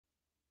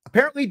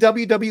Apparently,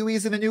 WWE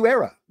is in a new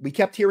era. We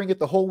kept hearing it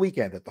the whole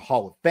weekend at the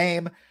Hall of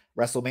Fame,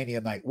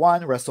 WrestleMania Night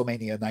 1,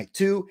 WrestleMania Night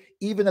 2,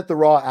 even at the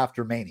Raw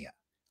after Mania.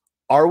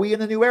 Are we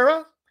in a new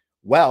era?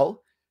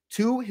 Well,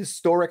 2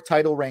 historic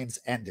title reigns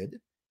ended.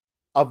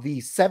 Of the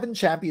 7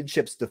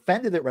 championships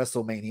defended at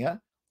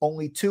WrestleMania,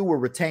 only 2 were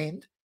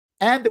retained,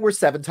 and there were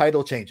 7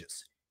 title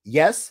changes.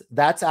 Yes,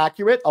 that's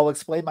accurate. I'll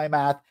explain my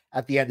math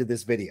at the end of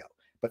this video.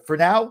 But for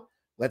now,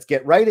 let's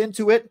get right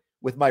into it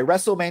with my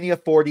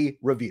WrestleMania 40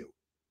 review.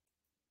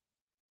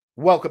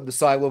 Welcome to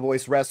Silo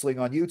Voice Wrestling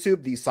on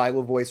YouTube, the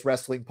Silo Voice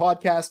Wrestling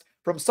podcast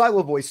from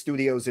Silo Voice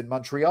Studios in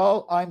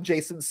Montreal. I'm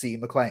Jason C.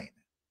 McLean.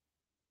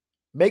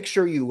 Make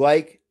sure you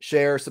like,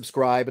 share,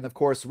 subscribe, and of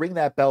course, ring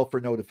that bell for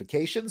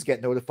notifications.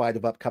 Get notified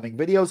of upcoming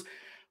videos.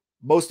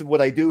 Most of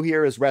what I do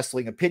here is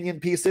wrestling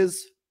opinion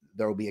pieces.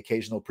 There will be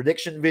occasional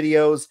prediction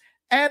videos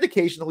and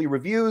occasionally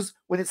reviews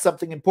when it's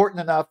something important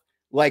enough,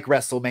 like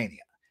WrestleMania.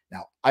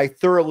 Now, I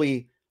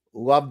thoroughly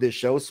love this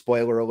show.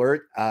 Spoiler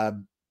alert.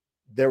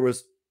 There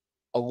was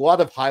a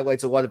lot of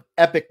highlights, a lot of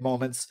epic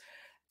moments.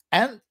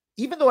 And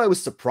even though I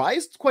was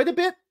surprised quite a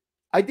bit,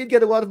 I did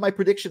get a lot of my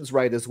predictions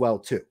right as well,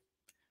 too.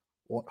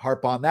 Won't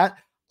harp on that.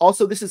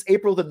 Also, this is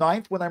April the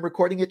 9th when I'm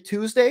recording it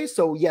Tuesday.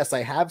 So yes,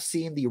 I have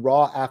seen the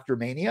Raw after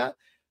Mania.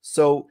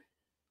 So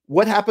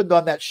what happened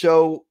on that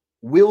show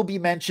will be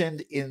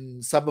mentioned in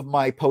some of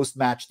my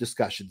post-match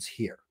discussions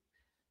here.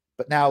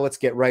 But now let's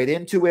get right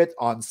into it.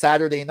 On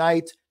Saturday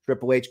night,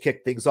 Triple H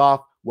kicked things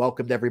off,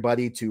 welcomed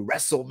everybody to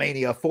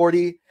WrestleMania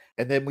 40.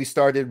 And then we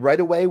started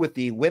right away with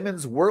the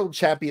Women's World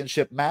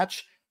Championship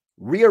match,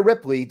 Rhea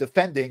Ripley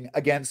defending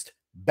against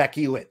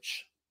Becky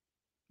Lynch.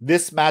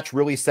 This match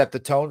really set the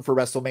tone for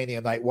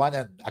WrestleMania Night 1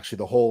 and actually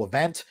the whole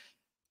event.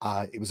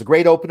 It was a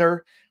great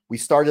opener. We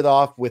started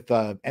off with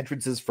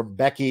entrances from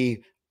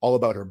Becky all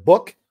about her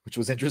book, which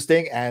was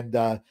interesting, and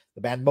the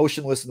band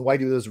Motionless in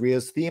White, who was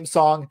Rhea's theme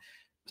song,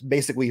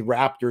 basically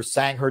rapped or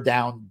sang her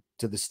down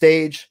to the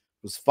stage.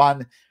 It was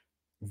fun,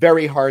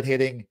 very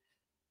hard-hitting,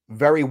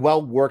 very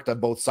well worked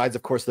on both sides.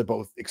 Of course, they're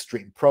both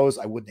extreme pros.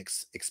 I wouldn't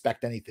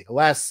expect anything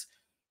less.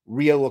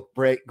 Rhea looked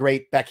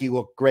great. Becky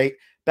looked great.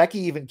 Becky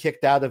even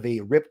kicked out of a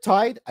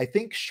riptide. I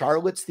think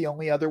Charlotte's the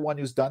only other one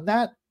who's done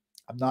that.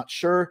 I'm not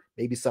sure.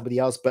 Maybe somebody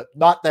else, but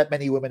not that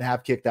many women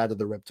have kicked out of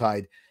the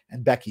riptide,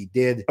 and Becky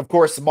did. Of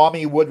course,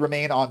 Mommy would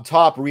remain on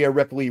top. Rhea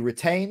Ripley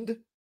retained.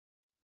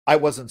 I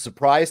wasn't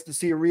surprised to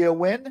see Rhea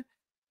win,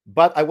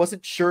 but I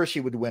wasn't sure she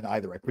would win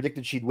either. I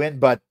predicted she'd win,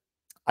 but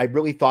I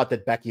really thought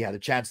that Becky had a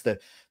chance. The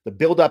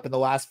build-up in the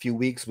last few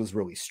weeks was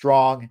really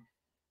strong,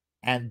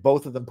 and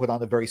both of them put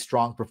on a very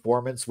strong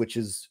performance, which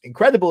is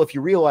incredible if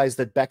you realize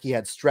that Becky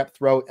had strep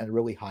throat and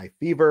really high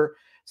fever,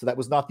 so that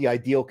was not the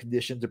ideal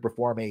condition to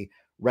perform a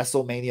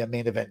WrestleMania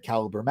main event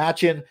caliber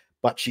match in,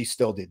 but she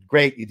still did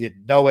great. You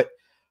didn't know it.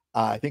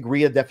 I think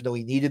Rhea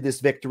definitely needed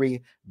this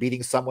victory,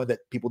 beating someone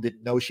that people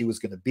didn't know she was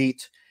going to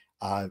beat.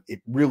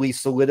 It really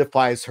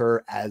solidifies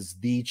her as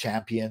the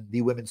champion,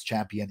 the women's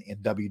champion in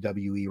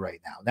WWE right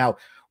now. Now,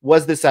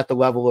 was this at the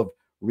level of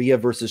Rhea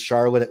versus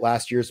Charlotte at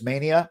last year's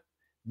Mania?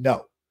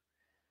 No.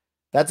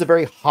 That's a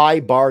very high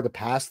bar to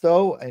pass,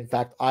 though. In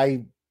fact,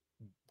 I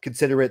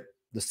consider it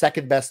the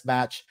second best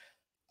match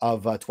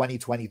of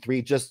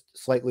 2023, just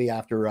slightly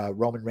after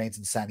Roman Reigns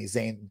and Sami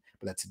Zayn,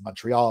 but that's in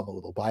Montreal. I'm a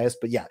little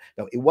biased, but yeah,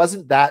 no, it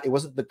wasn't that. It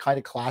wasn't the kind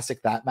of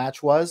classic that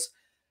match was,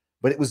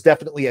 but it was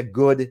definitely a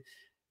good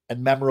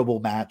and memorable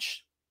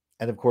match.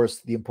 And of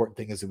course, the important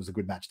thing is it was a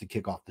good match to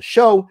kick off the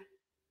show.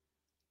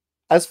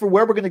 As for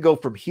where we're going to go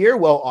from here,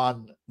 well,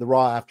 on the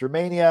Raw after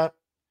Mania,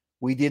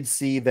 we did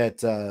see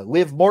that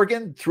Liv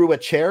Morgan threw a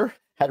chair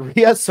at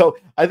Rhea. So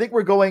I think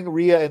we're going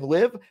Rhea and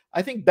Liv.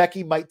 I think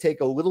Becky might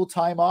take a little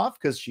time off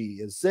because she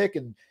is sick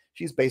and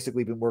she's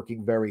basically been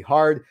working very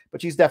hard,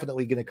 but she's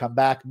definitely going to come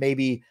back.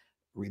 Maybe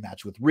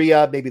rematch with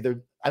Rhea. Maybe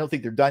I don't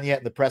think they're done yet.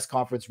 In the press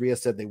conference, Rhea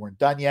said they weren't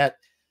done yet.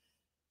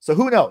 So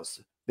who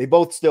knows? They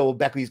both still,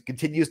 Becky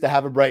continues to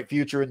have a bright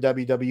future in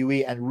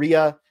WWE, and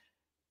Rhea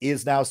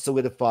is now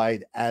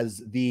solidified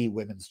as the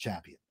women's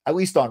champion, at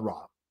least on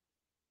Raw.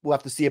 We'll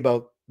have to see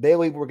about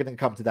Bayley. We're going to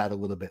come to that a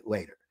little bit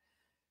later.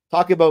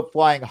 Talking about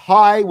flying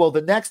high, well,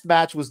 the next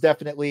match was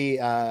definitely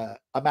a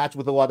match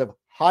with a lot of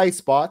high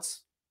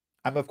spots.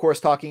 I'm, of course,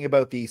 talking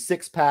about the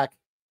six-pack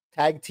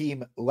tag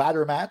team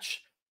ladder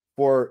match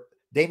for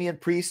Damian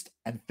Priest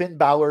and Finn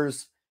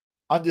Balor's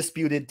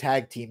undisputed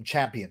tag team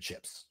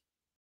championships,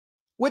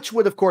 which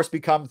would, of course,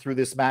 become through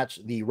this match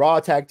the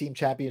Raw tag team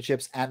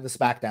championships and the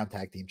SmackDown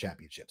tag team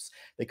championships.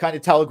 They kind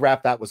of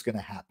telegraphed that was going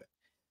to happen.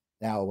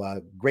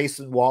 Now,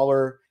 Grayson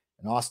Waller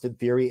and Austin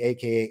Theory,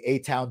 a.k.a.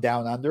 A-Town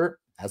Down Under,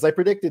 as I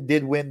predicted,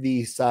 did win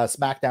the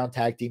SmackDown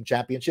tag team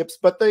championships,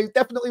 but they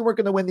definitely weren't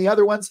going to win the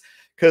other ones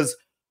because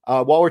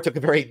Waller took a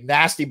very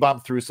nasty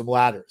bump through some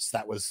ladders.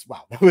 That was,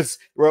 wow, there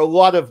were a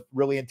lot of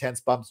really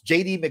intense bumps.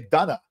 JD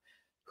McDonough,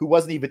 who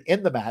wasn't even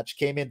in the match,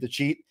 came in to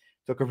cheat,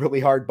 took a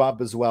really hard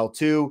bump as well,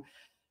 too.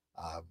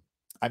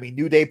 I mean,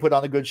 New Day put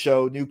on a good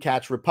show. New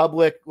Catch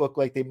Republic looked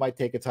like they might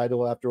take a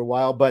title after a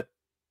while, but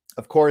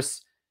of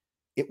course,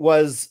 it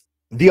was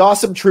the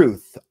Awesome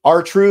Truth,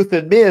 R-Truth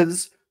and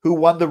Miz, who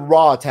won the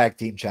Raw Tag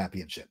Team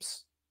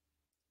Championships.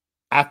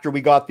 After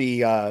we got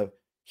the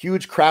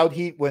huge crowd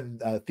heat when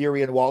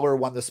Theory and Waller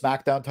won the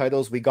SmackDown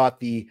titles, we got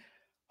the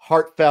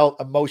heartfelt,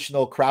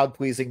 emotional,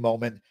 crowd-pleasing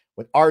moment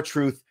when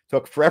R-Truth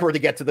took forever to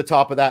get to the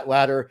top of that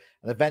ladder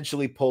and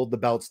eventually pulled the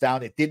belts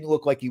down. It didn't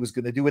look like he was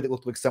going to do it. It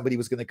looked like somebody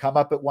was going to come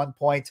up at one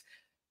point,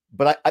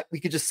 but we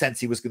could just sense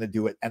he was going to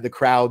do it, and the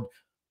crowd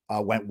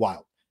went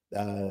wild.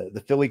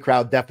 The Philly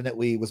crowd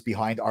definitely was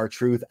behind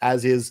R-Truth,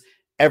 as is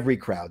every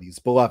crowd. He's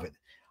beloved.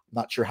 I'm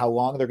not sure how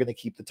long they're going to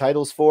keep the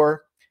titles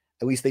for.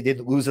 At least they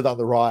didn't lose it on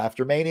the Raw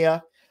after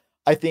Mania.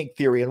 I think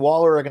Theory and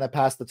Waller are going to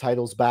pass the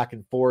titles back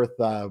and forth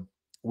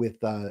with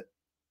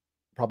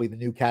probably the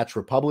New Catch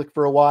Republic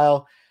for a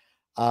while.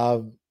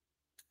 And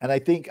I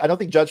don't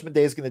think Judgment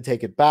Day is going to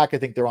take it back. I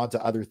think they're on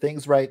to other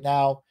things right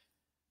now.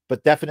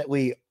 But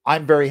definitely,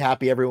 I'm very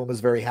happy. Everyone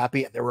was very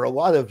happy. And there were a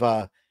lot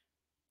of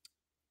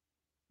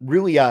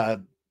really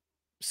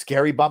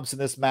scary bumps in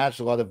this match,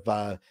 a lot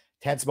of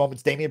tense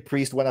moments. Damian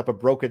Priest went up a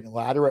broken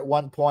ladder at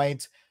one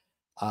point.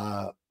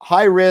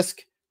 High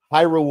risk,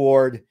 high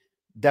reward.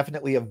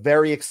 Definitely a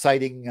very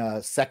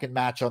exciting second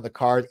match on the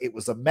card. It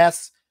was a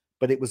mess,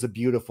 but it was a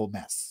beautiful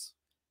mess.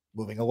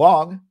 Moving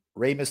along,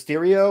 Rey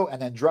Mysterio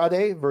and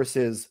Andrade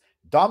versus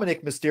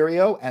Dominic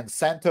Mysterio and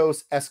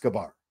Santos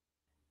Escobar.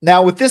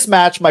 Now, with this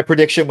match, my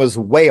prediction was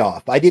way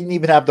off. I didn't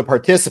even have the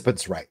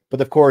participants right,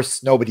 but of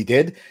course, nobody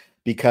did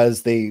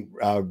because they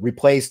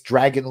replaced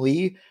Dragon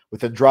Lee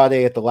with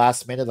Andrade at the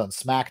last minute on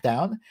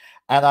SmackDown.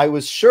 And I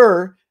was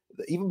sure,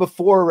 even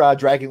before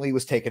Dragon Lee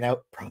was taken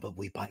out,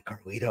 probably by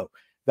Carlito,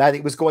 that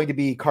it was going to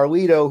be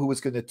Carlito who was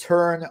going to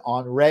turn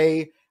on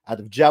Rey out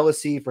of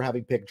jealousy for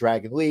having picked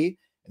Dragon Lee.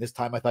 And this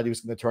time I thought he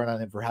was going to turn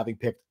on him for having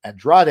picked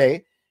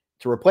Andrade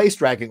to replace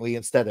Dragon Lee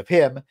instead of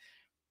him.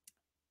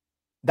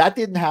 That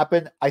didn't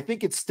happen. I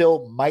think it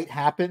still might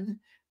happen.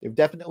 They're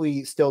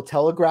definitely still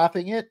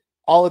telegraphing it.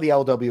 All of the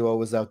LWO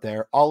was out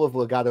there. All of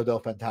Legado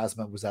del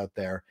Fantasma was out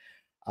there.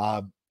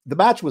 The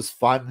match was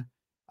fun.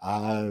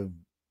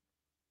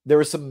 There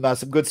were some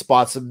good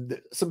spots,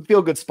 some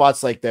feel-good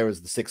spots, like there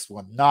was the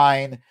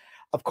 619.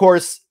 Of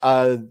course,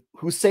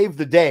 who saved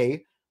the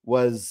day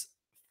was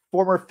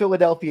former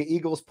Philadelphia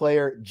Eagles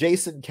player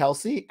Jason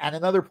Kelsey and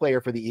another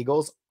player for the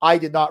Eagles. I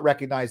did not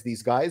recognize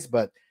these guys,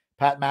 but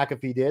Pat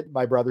McAfee did.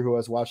 My brother, who I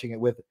was watching it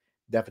with,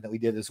 definitely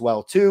did as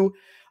well, too.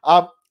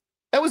 That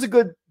was a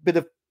good bit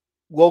of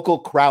local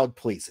crowd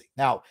pleasing.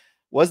 Now,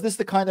 was this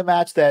the kind of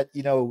match that,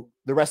 you know,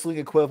 the wrestling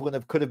equivalent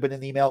of could have been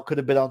an email, could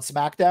have been on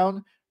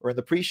SmackDown or in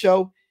the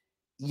pre-show?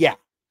 Yeah.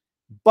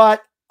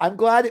 But I'm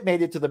glad it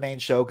made it to the main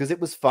show because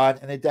it was fun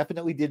and it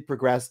definitely did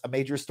progress a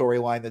major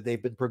storyline that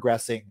they've been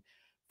progressing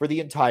for the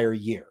entire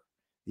year.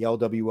 The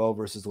LWO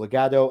versus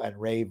Legado and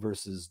Rey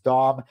versus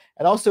Dom.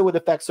 And also it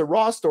affects a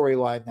Raw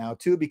storyline now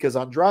too, because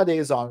Andrade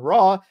is on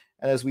Raw.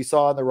 And as we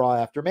saw in the Raw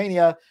after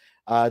Mania,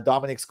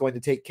 Dominic's going to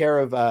take care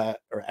of,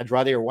 or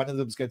Andrade or one of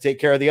them is going to take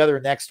care of the other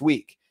next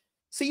week.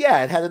 So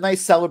yeah, it had a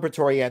nice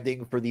celebratory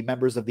ending for the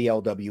members of the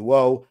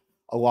LWO,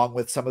 along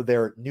with some of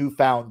their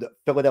newfound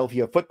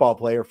Philadelphia football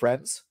player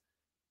friends.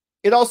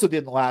 It also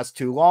didn't last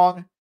too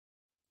long.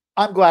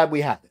 I'm glad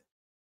we had it.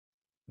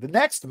 The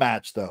next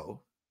match,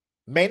 though,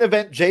 main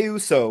event Jey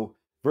Uso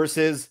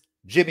versus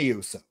Jimmy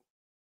Uso.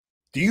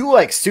 Do you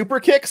like super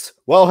kicks?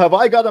 Well, have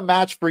I got a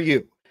match for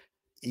you?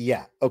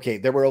 Yeah, okay,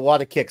 there were a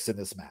lot of kicks in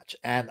this match,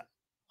 and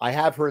I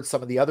have heard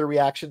some of the other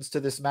reactions to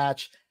this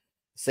match,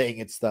 saying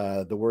it's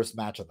the worst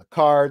match on the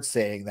card,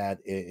 saying that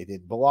it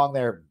didn't belong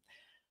there.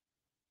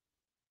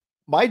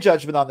 My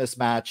judgment on this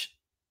match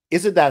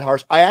isn't that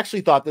harsh. I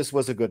actually thought this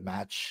was a good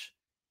match,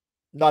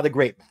 not a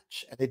great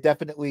match, and it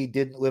definitely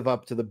didn't live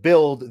up to the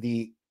build,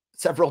 the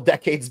several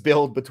decades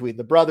build between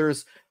the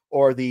brothers,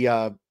 or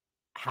the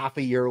half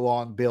a year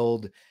long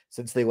build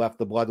since they left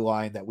the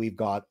bloodline that we've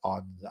got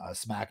on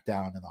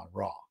SmackDown and on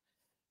Raw.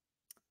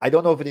 I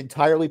don't know if it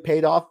entirely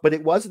paid off, but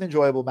it was an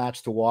enjoyable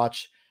match to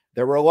watch.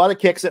 There were a lot of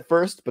kicks at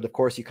first, but of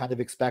course you kind of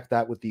expect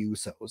that with the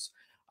Usos.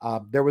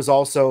 There was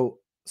also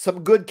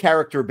some good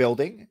character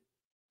building.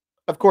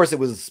 Of course, it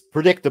was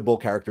predictable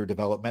character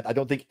development. I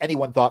don't think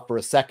anyone thought for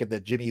a second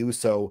that Jimmy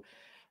Uso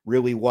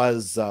really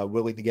was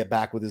willing to get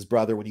back with his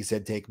brother when he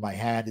said, "Take my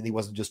hand," and he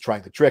wasn't just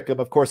trying to trick him.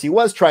 Of course, he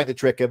was trying to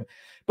trick him,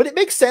 but it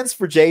makes sense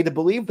for Jay to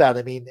believe that.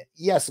 I mean,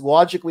 yes,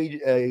 logically,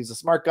 he's a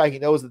smart guy. He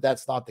knows that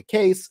that's not the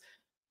case,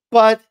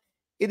 but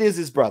it is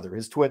his brother,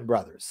 his twin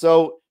brother.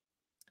 So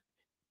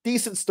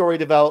decent story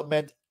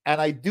development, and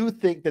I do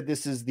think that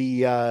this is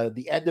the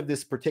end of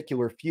this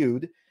particular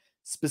feud,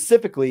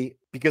 specifically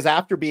because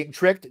after being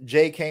tricked,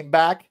 Jay came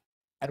back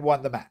and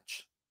won the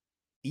match.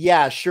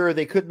 Yeah, sure,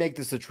 they could make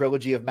this a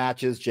trilogy of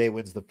matches. Jay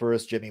wins the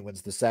first, Jimmy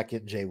wins the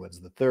second, Jay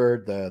wins the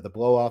third, the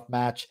blow-off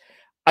match.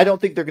 I don't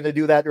think they're going to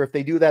do that, or if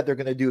they do that, they're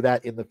going to do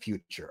that in the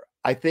future.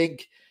 I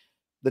think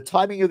the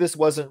timing of this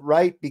wasn't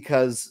right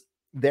because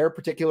their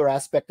particular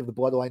aspect of the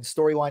Bloodline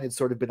storyline had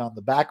sort of been on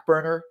the back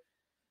burner.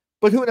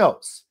 But who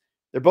knows?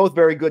 They're both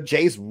very good.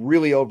 Jay's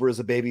really over as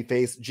a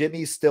babyface.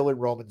 Jimmy's still in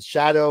Roman's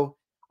shadow.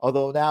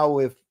 Although now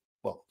with,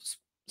 well,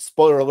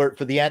 spoiler alert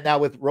for the end, now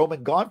with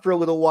Roman gone for a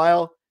little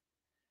while,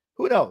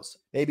 Who knows?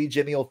 Maybe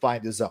Jimmy will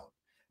find his own.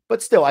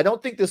 But still, I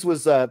don't think this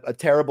was a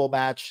terrible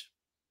match.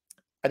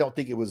 I don't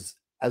think it was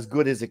as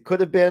good as it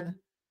could have been.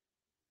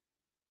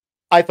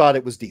 I thought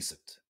it was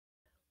decent.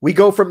 We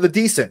go from the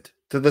decent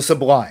to the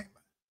sublime.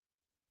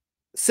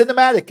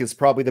 Cinematic is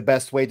probably the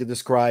best way to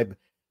describe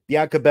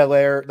Bianca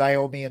Belair,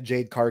 Naomi, and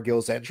Jade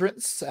Cargill's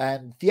entrance,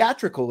 and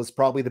theatrical is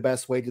probably the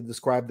best way to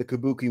describe the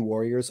Kabuki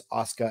Warriors,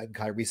 Asuka and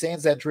Kairi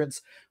Sane's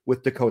entrance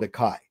with Dakota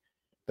Kai.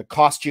 The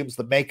costumes,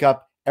 the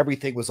makeup,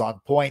 everything was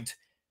on point.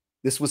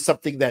 This was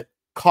something that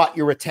caught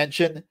your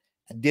attention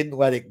and didn't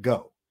let it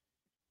go.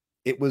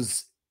 It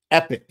was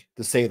epic,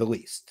 to say the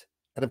least.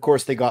 And of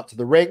course, they got to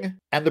the ring,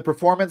 and the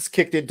performance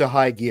kicked into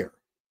high gear.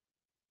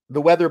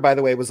 The weather, by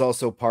the way, was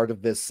also part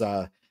of this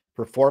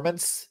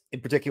performance,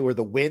 in particular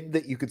the wind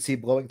that you could see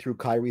blowing through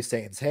Kairi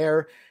Sane's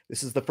hair.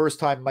 This is the first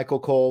time Michael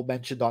Cole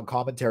mentioned on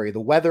commentary the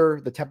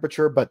weather, the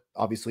temperature, but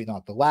obviously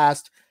not the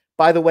last.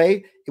 By the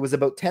way, it was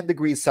about 10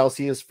 degrees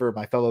Celsius for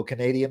my fellow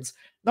Canadians.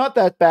 Not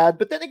that bad,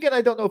 but then again,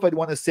 I don't know if I'd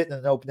want to sit in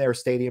an open-air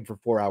stadium for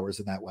 4 hours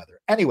in that weather.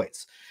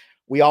 Anyways,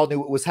 we all knew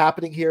what was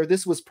happening here.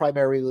 This was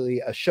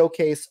primarily a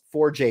showcase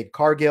for Jade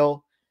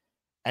Cargill,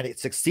 and it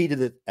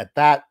succeeded at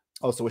that.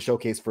 Also a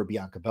showcase for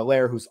Bianca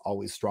Belair, who's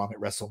always strong at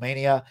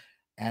WrestleMania,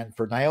 and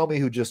for Naomi,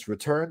 who just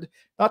returned.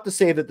 Not to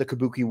say that the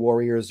Kabuki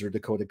Warriors or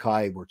Dakota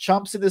Kai were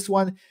chumps in this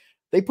one.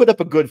 They put up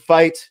a good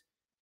fight.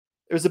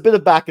 There's a bit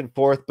of back and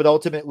forth, but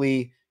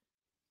ultimately,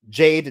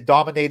 Jade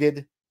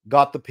dominated,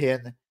 got the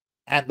pin,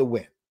 and the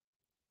win.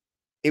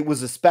 It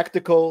was a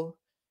spectacle.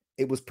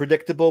 It was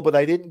predictable, but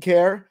I didn't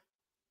care.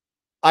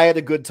 I had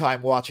a good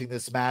time watching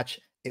this match.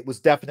 It was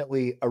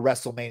definitely a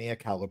WrestleMania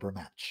caliber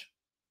match.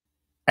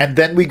 And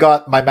then we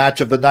got my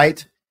match of the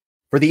night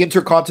for the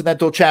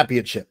Intercontinental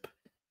Championship.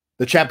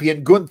 The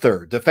champion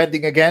Gunther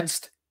defending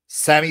against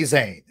Sami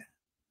Zayn.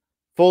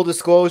 Full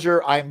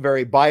disclosure, I'm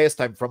very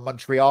biased. I'm from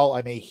Montreal.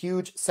 I'm a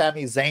huge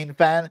Sami Zayn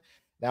fan.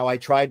 Now, I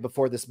tried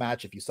before this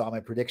match, if you saw my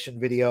prediction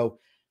video,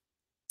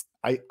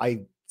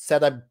 I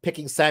said I'm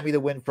picking Sami to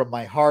win from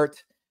my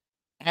heart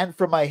and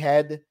from my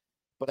head,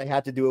 but I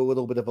had to do a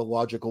little bit of a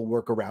logical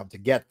workaround to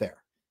get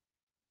there.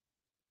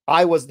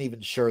 I wasn't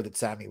even sure that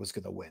Sami was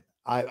going to win.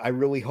 I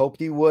really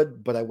hoped he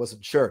would, but I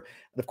wasn't sure.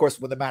 And of course,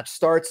 when the match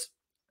starts,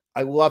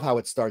 I love how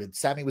it started.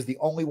 Sami was the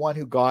only one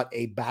who got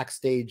a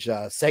backstage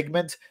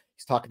segment.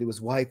 He's talking to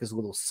his wife, his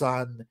little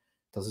son,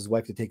 tells his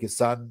wife to take his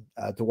son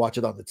to watch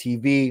it on the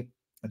TV,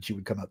 and she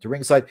would come out to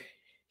ringside.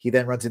 He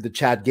then runs into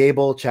Chad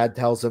Gable. Chad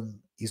tells him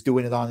he's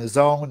doing it on his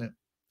own.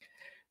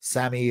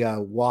 Sami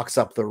walks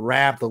up the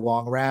ramp, the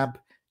long ramp.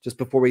 Just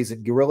before he's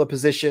in gorilla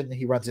position,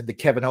 he runs into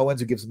Kevin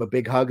Owens, who gives him a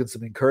big hug and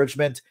some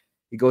encouragement.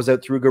 He goes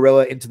out through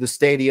gorilla into the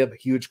stadium,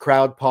 huge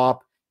crowd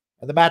pop,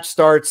 and the match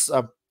starts.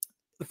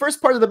 The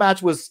first part of the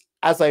match was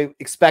as I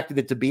expected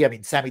it to be. I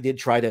mean, Sami did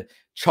try to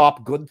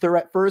chop Gunther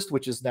at first,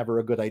 which is never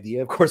a good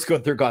idea. Of course,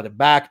 Gunther got him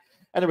back,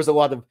 and there was a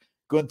lot of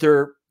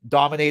Gunther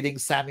dominating,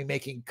 Sami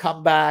making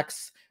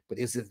comebacks, but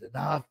is it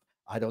enough?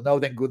 I don't know.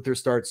 Then Gunther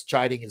starts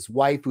chiding his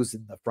wife, who's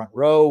in the front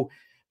row.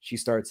 She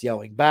starts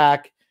yelling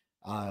back.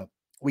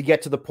 We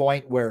get to the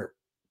point where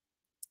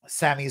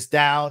Sami's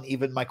down.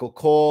 Even Michael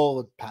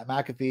Cole and Pat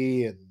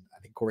McAfee and I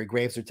think Corey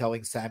Graves are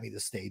telling Sami to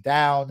stay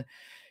down.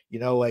 You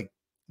know, like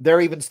they're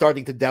even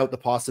starting to doubt the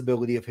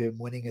possibility of him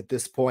winning at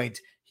this point.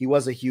 He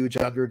was a huge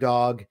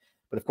underdog.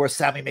 But of course,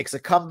 Sami makes a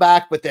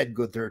comeback, but then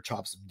Gunther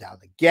chops him down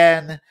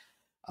again.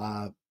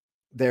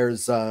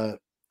 Gunther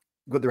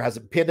has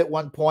him pinned at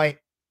one point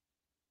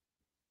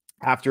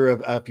after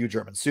a few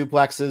German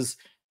suplexes.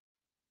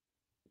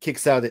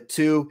 Kicks out at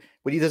 2.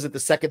 When he does it the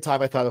second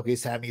time, I thought, okay,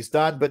 Sami's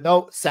done. But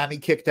no, Sami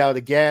kicked out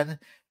again.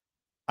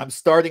 I'm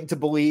starting to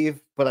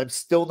believe, but I'm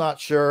still not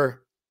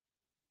sure.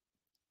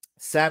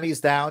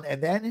 Sami's down.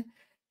 And then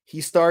he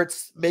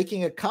starts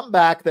making a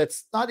comeback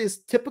that's not his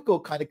typical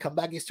kind of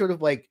comeback. He's sort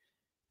of like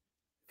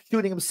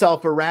shooting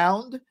himself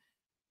around.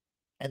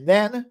 And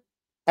then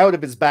out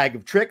of his bag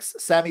of tricks,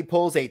 Sami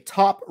pulls a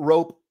top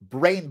rope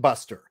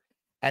brainbuster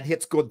and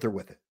hits Gunther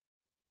with it.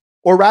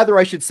 Or rather,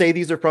 I should say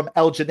these are from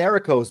El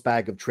Generico's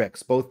bag of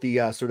tricks, both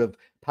the sort of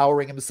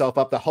powering himself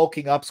up, the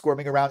hulking up,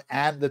 squirming around,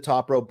 and the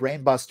top rope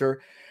brainbuster.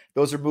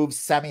 Those are moves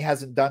Sami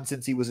hasn't done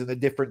since he was in a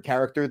different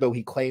character, though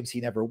he claims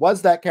he never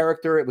was that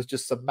character. It was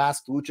just some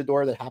masked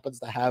luchador that happens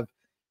to have,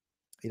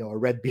 you know, a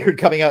red beard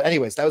coming out.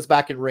 Anyways, that was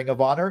back in Ring of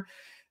Honor.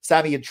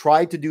 Sami had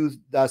tried to do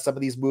some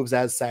of these moves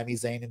as Sami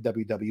Zayn in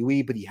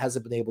WWE, but he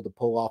hasn't been able to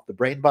pull off the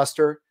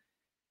brainbuster.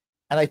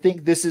 And I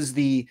think this is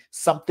the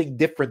something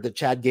different that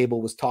Chad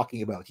Gable was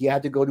talking about. He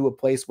had to go to a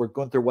place where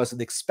Gunther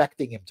wasn't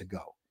expecting him to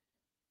go.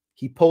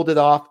 He pulled it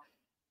off.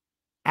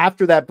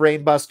 After that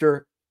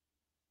brainbuster,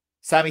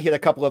 Sami hit a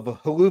couple of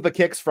haluva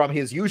kicks from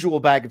his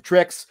usual bag of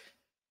tricks.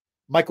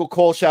 Michael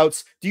Cole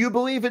shouts, "Do you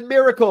believe in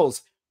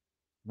miracles?"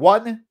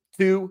 1,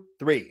 2,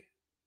 3.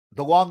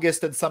 The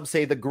longest, and some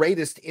say the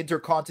greatest,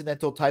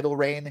 intercontinental title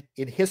reign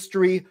in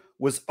history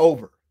was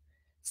over.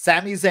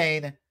 Sami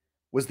Zayn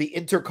was the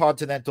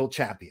Intercontinental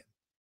Champion.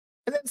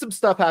 And then some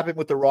stuff happened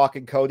with The Rock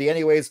and Cody.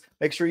 Anyways,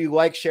 make sure you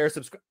like, share,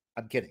 subscribe.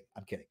 I'm kidding.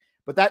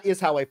 But that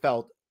is how I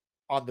felt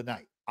on the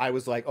night. I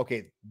was like,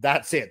 okay,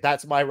 that's it.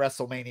 That's my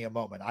WrestleMania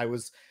moment. I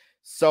was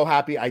so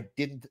happy. I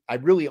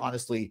really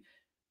honestly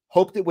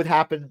hoped it would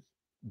happen,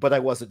 but I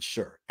wasn't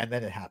sure. And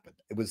then it happened.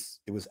 It was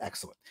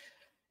excellent.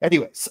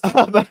 Anyways,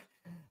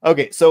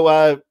 okay,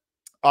 so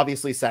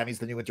obviously Sammy's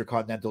the new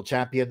Intercontinental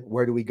Champion.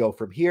 Where do we go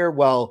from here?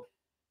 Well,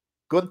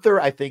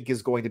 Gunther, I think,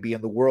 is going to be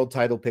in the world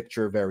title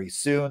picture very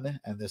soon,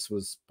 and this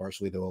was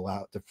partially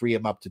to free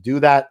him up to do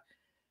that.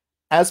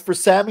 As for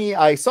Sammy,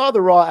 I saw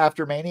the Raw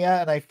after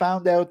Mania, and I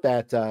found out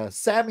that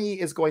Sammy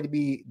is going to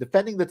be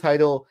defending the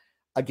title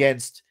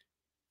against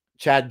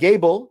Chad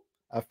Gable,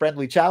 a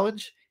friendly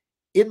challenge,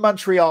 in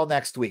Montreal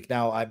next week.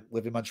 Now, I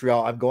live in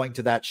Montreal. I'm going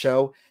to that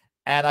show,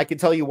 and I can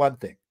tell you one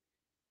thing.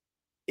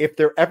 If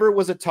there ever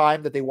was a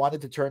time that they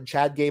wanted to turn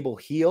Chad Gable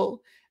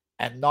heel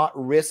and not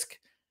risk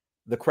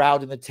the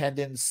crowd in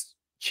attendance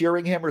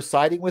cheering him or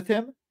siding with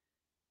him,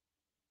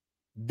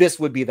 this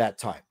would be that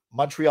time.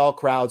 Montreal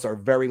crowds are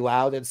very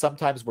loud, and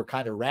sometimes we're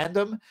kind of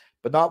random,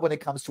 but not when it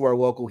comes to our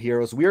local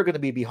heroes. We are going to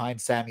be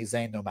behind Sami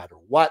Zayn no matter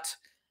what.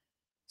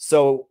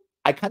 So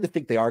I kind of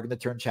think they are going to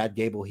turn Chad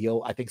Gable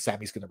heel. I think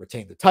Sammy's going to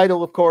retain the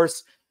title, of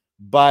course,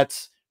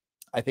 but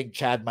I think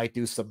Chad might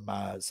do some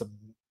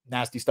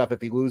nasty stuff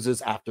if he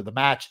loses after the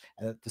match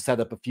and to set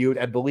up a feud.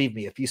 And believe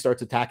me, if he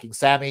starts attacking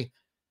Sammy,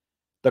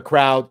 the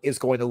crowd is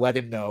going to let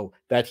him know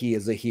that he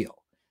is a heel.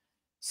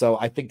 So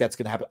I think that's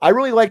going to happen. I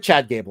really like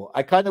Chad Gable.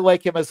 I kind of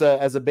like him as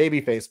a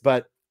babyface,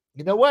 but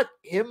you know what?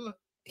 Him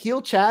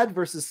heel Chad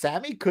versus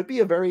Sammy could be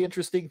a very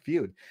interesting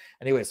feud.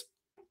 Anyways,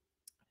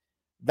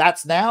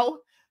 that's now.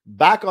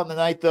 Back on the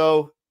night,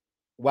 though.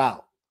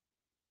 Wow.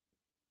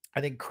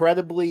 An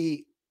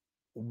incredibly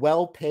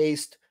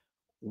well-paced,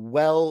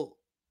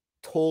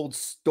 well-told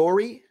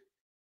story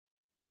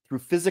through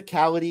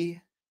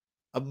physicality,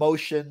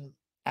 emotion,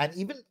 and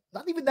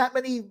not even that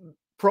many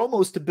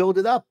promos to build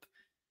it up.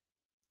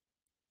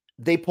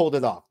 They pulled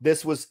it off.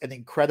 This was an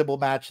incredible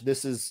match.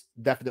 This is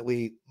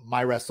definitely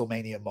my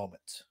WrestleMania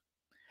moment.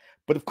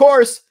 But of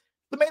course,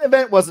 the main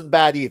event wasn't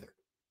bad either.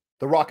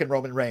 The Rock and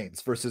Roman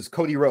Reigns versus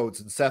Cody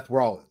Rhodes and Seth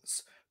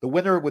Rollins. The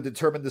winner would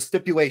determine the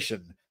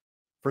stipulation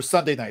for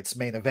Sunday night's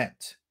main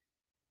event.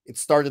 It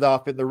started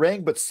off in the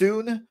ring, but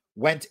soon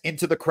went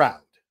into the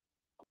crowd.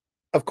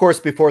 Of course,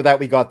 before that,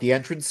 we got the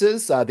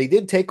entrances. They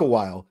did take a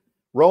while.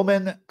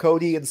 Roman,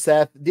 Cody, and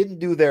Seth didn't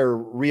do their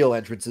real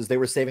entrances. They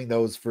were saving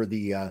those for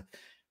the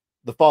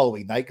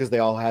following night because they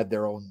all had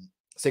their own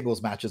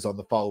singles matches on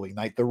the following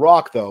night. The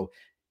Rock, though,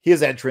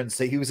 his entrance,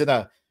 he was in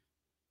a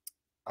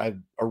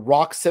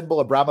rock symbol,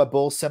 a Brahma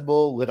bull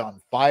symbol, lit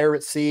on fire,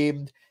 it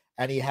seemed,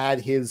 and he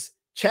had his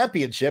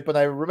championship. And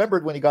I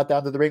remembered when he got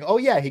down to the ring, oh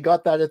yeah, he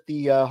got that at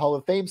the Hall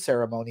of Fame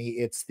ceremony.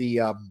 It's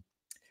the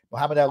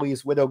Muhammad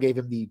Ali's widow gave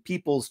him the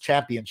People's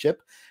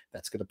Championship.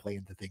 That's going to play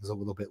into things a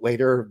little bit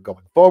later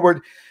going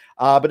forward.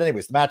 But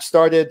anyways, the match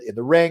started in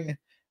the ring.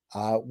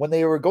 When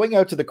they were going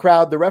out to the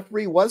crowd, the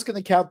referee was going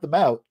to count them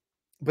out,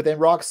 but then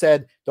Rock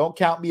said, "Don't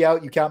count me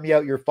out. You count me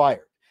out, you're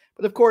fired."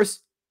 But of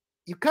course,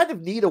 you kind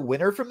of need a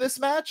winner from this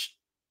match.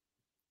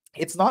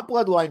 It's not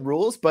Bloodline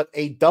rules, but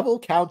a double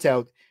count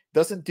out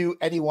doesn't do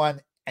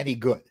anyone any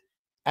good.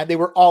 And they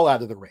were all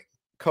out of the ring.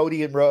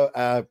 Cody and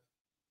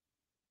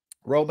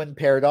Roman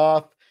paired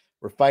off,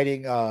 were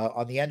fighting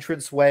on the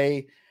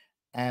entranceway,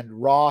 and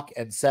Rock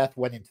and Seth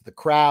went into the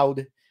crowd.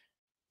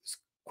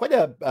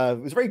 It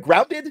was very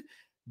grounded,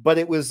 but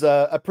it was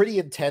a pretty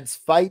intense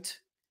fight.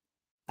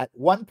 At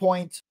one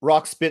point,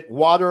 Rock spit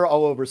water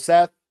all over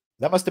Seth.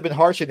 That must have been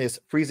harsh in his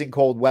freezing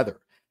cold weather.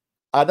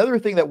 Another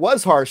thing that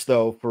was harsh,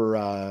 though,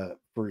 for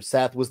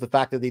Seth was the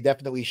fact that they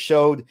definitely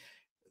showed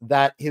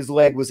that his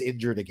leg was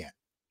injured again,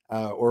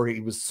 or he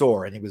was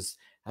sore and he was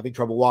having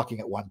trouble walking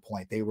at one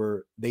point.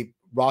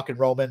 Rock and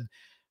Roman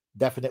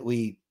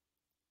definitely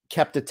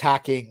kept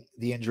attacking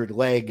the injured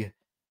leg,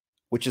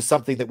 which is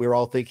something that we were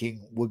all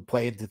thinking would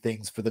play into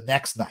things for the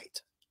next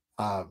night.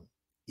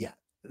 Yeah,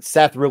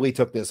 Seth really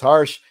took this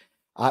harsh.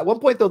 At one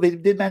point, though, they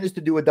did manage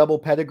to do a double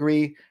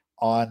pedigree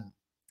on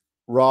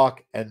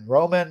Rock and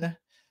Roman,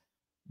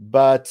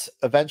 but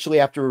eventually,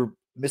 after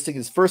missing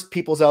his first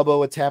People's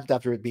Elbow attempt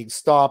after it being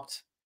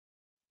stopped,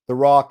 The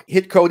Rock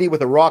hit Cody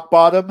with a rock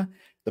bottom,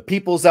 the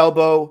People's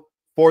Elbow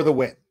for the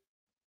win.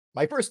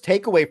 My first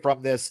takeaway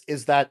from this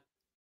is that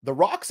The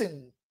Rock's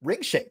in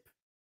ring shape.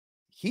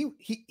 He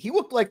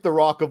looked like The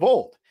Rock of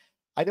old.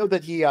 I know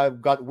that he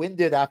got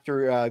winded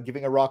after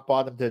giving a rock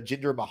bottom to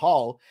Jinder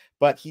Mahal,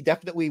 but he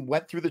definitely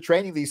went through the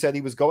training that he said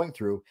he was going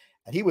through,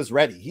 and he was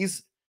ready.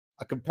 He's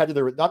a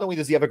competitor. Not only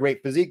does he have a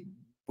great physique,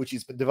 which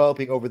he's been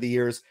developing over the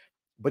years,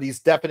 but he's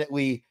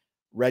definitely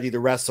ready to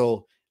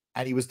wrestle,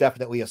 and he was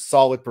definitely a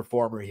solid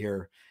performer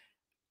here.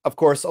 Of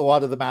course, a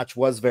lot of the match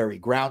was very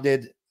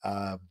grounded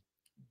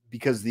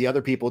because the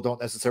other people don't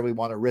necessarily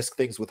want to risk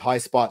things with high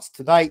spots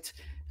tonight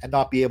and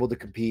not be able to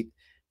compete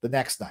the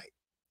next night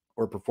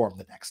or perform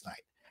the next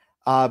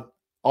night.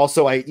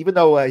 Also, even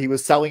though he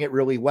was selling it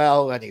really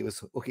well and he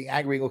was looking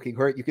angry, looking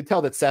hurt, you could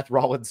tell that Seth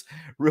Rollins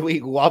really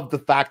loved the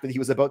fact that he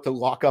was about to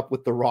lock up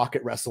with The Rock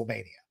at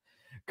WrestleMania.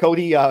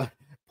 Cody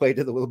played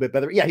it a little bit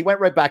better. Yeah, he went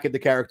right back into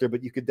character,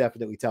 but you could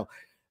definitely tell.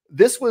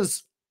 this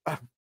was a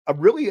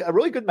really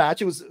good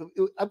match.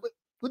 I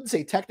wouldn't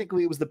say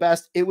technically it was the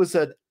best. It was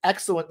an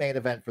excellent main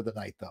event for the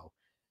night, though.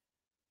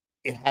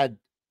 It had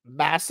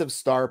massive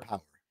star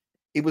power.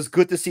 It was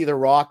good to see The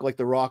Rock, like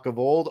The Rock of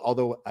old,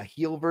 although a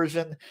heel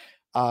version.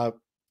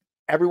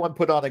 Everyone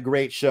put on a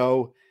great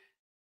show.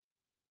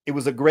 It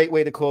was a great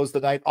way to close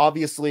the night.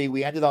 Obviously,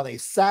 we ended on a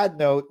sad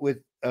note with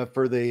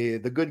for the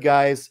good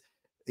guys,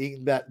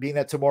 being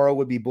that tomorrow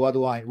would be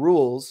Bloodline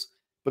Rules.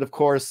 But of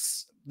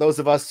course, those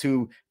of us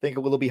who think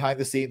a little behind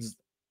the scenes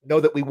know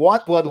that we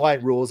want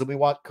Bloodline Rules and we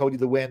want Cody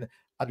to win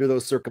under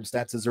those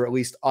circumstances, or at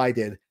least I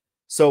did.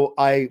 So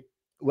I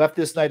left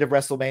this night of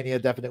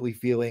WrestleMania definitely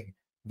feeling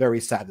very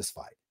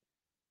satisfied.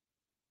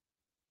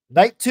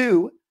 Night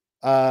 2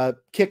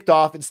 kicked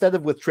off, instead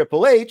of with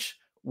Triple H,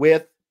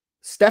 with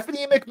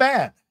Stephanie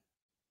McMahon.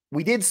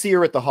 We did see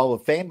her at the Hall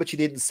of Fame, but she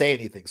didn't say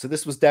anything. So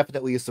this was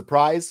definitely a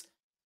surprise,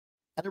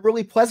 and a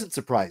really pleasant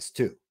surprise,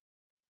 too.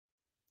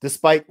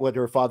 Despite what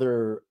her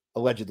father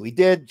allegedly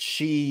did,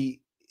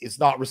 she is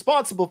not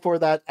responsible for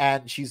that,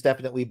 and she's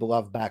definitely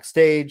beloved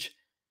backstage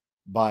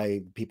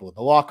by people in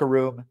the locker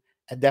room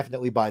and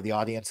definitely by the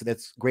audience. And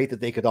it's great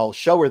that they could all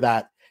show her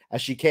that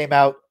as she came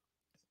out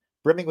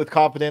brimming with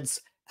confidence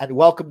and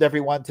welcomed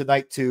everyone to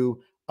night 2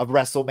 of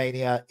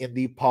WrestleMania in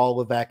the Paul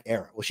Levesque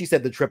era. Well, she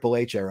said the Triple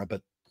H era,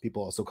 but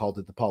people also called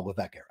it the Paul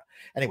Levesque era.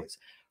 Anyways,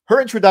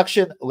 her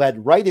introduction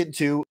led right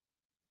into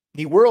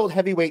the World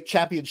Heavyweight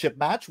Championship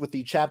match with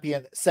the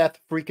champion Seth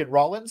freaking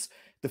Rollins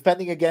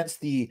defending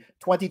against the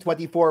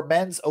 2024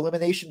 Men's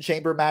Elimination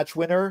Chamber match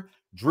winner,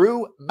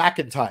 Drew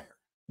McIntyre.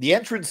 The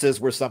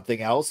entrances were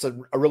something else,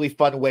 and a really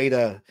fun way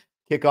to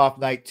kick off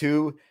night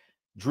 2.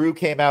 Drew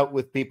came out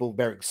with people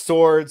bearing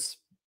swords,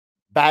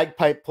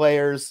 bagpipe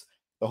players,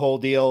 the whole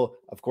deal.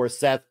 Of course,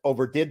 Seth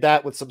overdid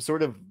that with some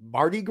sort of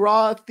Mardi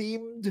Gras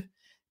themed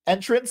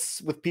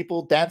entrance with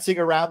people dancing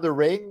around the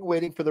ring,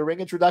 waiting for the ring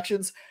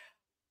introductions.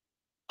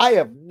 I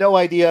have no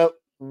idea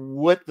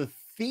what the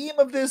theme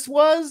of this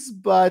was,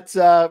 but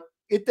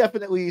it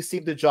definitely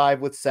seemed to jive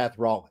with Seth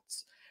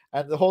Rollins.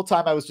 And the whole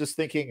time I was just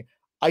thinking,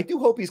 I do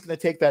hope he's going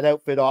to take that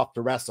outfit off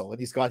to wrestle, and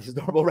he's got his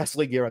normal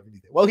wrestling gear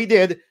underneath it. Well, he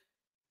did.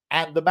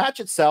 And the match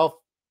itself,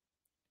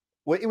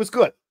 well, it was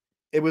good.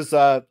 It was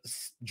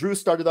Drew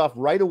started off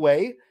right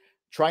away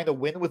trying to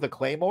win with a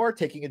Claymore,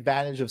 taking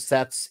advantage of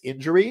Seth's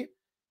injury.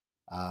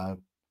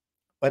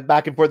 Went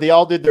back and forth. They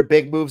all did their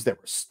big moves. There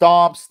were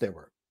stomps, there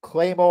were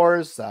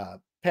Claymores,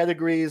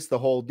 pedigrees, the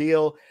whole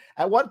deal.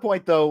 At one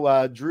point,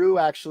 though, Drew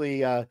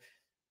actually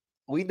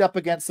leaned up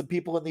against some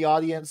people in the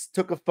audience,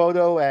 took a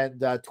photo and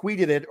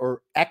tweeted it,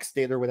 or X'd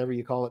it, or whatever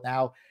you call it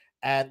now.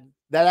 And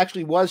that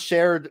actually was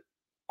shared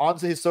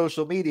onto his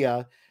social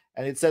media.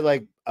 And it said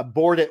like a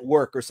board at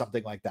work or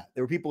something like that.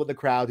 There were people in the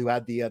crowd who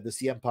had the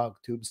CM Punk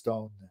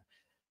tombstone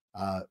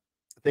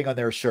thing on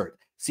their shirt.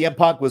 CM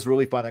Punk was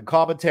really fun in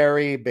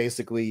commentary,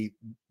 basically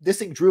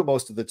dissing Drew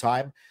most of the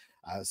time,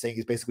 saying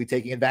he's basically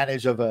taking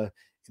advantage of an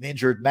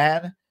injured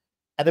man.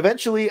 And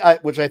eventually,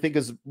 which I think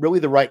is really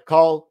the right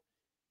call,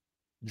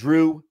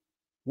 Drew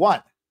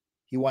won.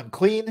 He won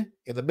clean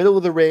in the middle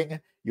of the ring.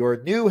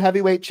 Your new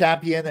heavyweight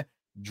champion,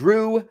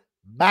 Drew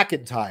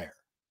McIntyre,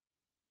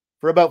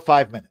 for about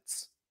 5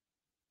 minutes.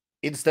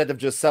 Instead of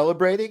just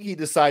celebrating, he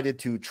decided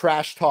to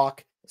trash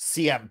talk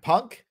CM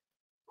Punk,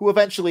 who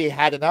eventually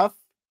had enough,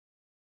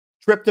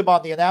 tripped him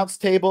on the announce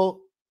table,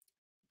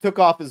 took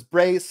off his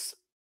brace,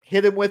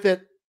 hit him with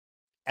it,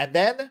 and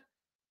then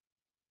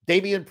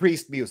Damian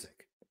Priest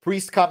music.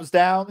 Priest comes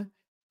down,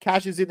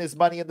 cashes in his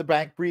Money in the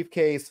Bank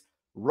briefcase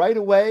right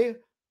away,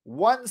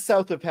 one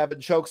South of Heaven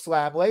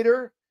chokeslam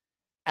later,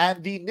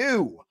 and the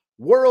new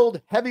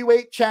World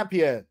Heavyweight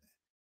Champion,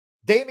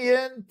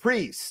 Damian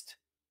Priest,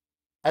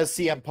 as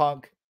CM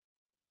Punk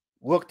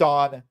looked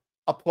on,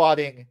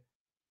 applauding,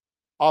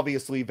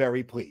 obviously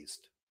very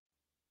pleased.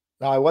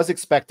 Now, I was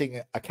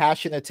expecting a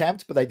cash-in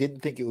attempt, but I didn't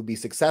think it would be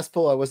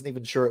successful. I wasn't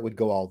even sure it would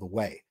go all the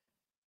way.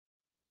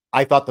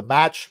 I thought the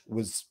match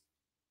was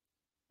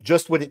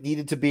just what it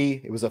needed to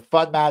be. It was a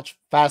fun match,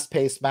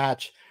 fast-paced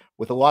match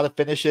with a lot of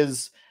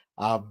finishes,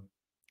 and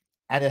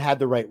it had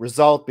the right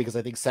result because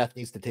I think Seth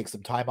needs to take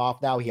some time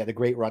off now. He had a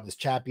great run as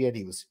champion.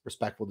 He was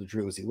respectful to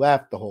Drew as he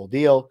left, the whole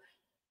deal.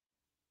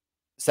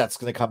 Seth's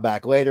going to come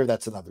back later.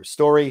 That's another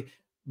story.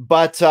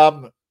 But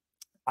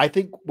I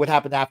think what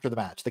happened after the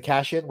match, the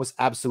cash-in, was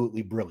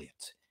absolutely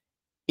brilliant.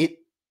 You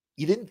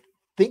didn't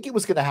think it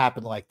was going to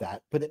happen like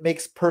that, but it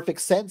makes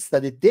perfect sense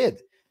that it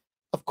did.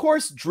 Of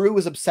course, Drew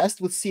is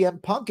obsessed with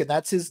CM Punk, and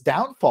that's his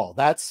downfall.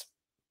 That's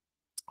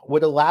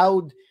what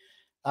allowed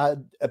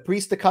a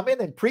Priest to come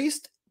in. And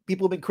Priest,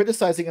 people have been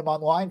criticizing him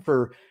online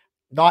for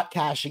not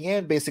cashing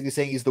in, basically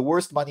saying he's the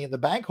worst Money in the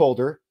Bank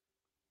holder.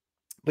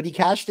 But he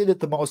cashed in at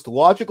the most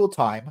logical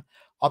time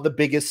on the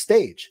biggest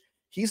stage.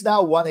 He's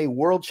now won a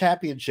world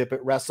championship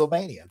at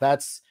WrestleMania.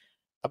 That's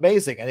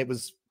amazing. And it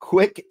was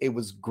quick. It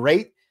was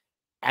great.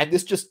 And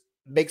this just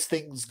makes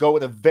things go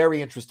in a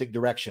very interesting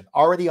direction.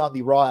 Already on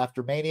the Raw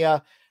after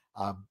Mania,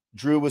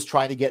 Drew was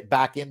trying to get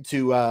back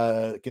into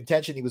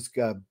contention. He was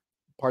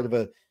part of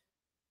a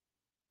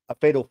a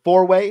fatal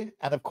four-way,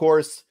 and of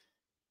course,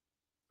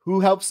 who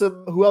helps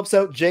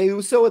out Jey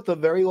Uso at the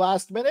very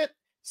last minute?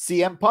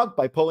 CM Punk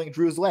by pulling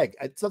Drew's leg.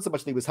 It's not so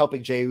much that he was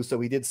helping Jey Uso.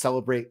 He did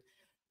celebrate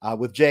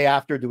with Jey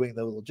after doing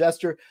the little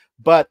gesture,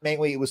 but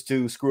mainly it was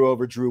to screw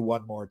over Drew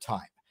one more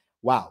time.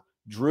 Wow.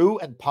 Drew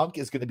and Punk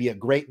is going to be a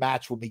great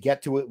match when we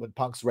get to it, when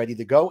Punk's ready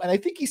to go. And I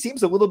think he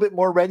seems a little bit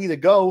more ready to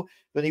go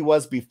than he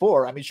was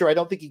before. I mean, sure, I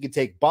don't think he can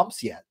take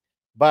bumps yet,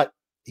 but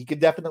he can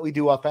definitely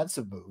do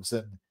offensive moves.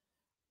 And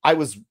I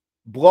was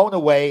blown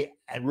away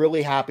and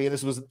really happy. And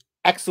this was an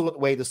excellent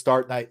way to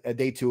start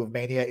day 2 of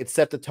Mania. It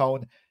set the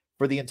tone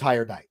for the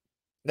entire night.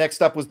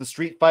 Next up was the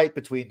street fight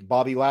between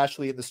Bobby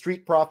Lashley and the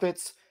Street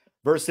Profits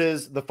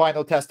versus the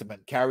Final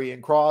Testament,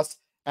 Karrion Kross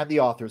and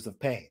the Authors of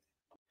Pain.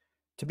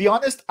 To be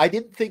honest, I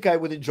didn't think I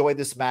would enjoy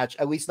this match,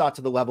 at least not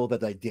to the level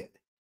that I did.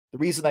 The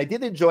reason I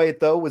did enjoy it,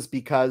 though, was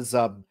because,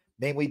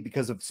 namely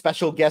because of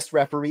special guest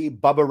referee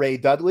Bubba Ray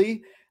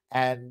Dudley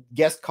and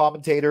guest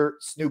commentator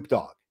Snoop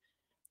Dogg.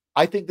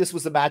 I think this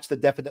was a match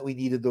that definitely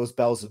needed those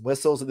bells and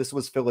whistles, and this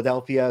was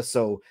Philadelphia,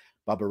 so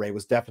Bubba Ray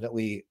was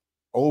definitely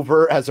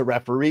over as a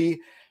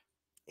referee.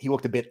 He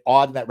looked a bit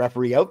odd in that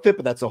referee outfit,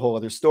 but that's a whole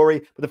other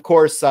story. But of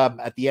course,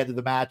 at the end of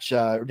the match,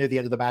 or near the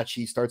end of the match,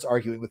 he starts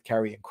arguing with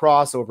Karrion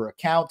Kross over a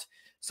count.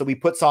 So he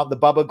puts on the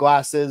Bubba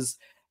glasses,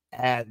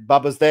 and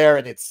Bubba's there,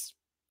 and it's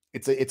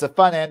a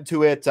fun end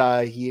to it.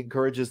 He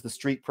encourages the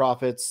Street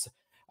Profits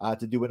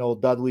to do an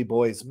old Dudley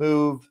Boys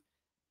move,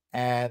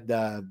 and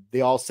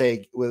they all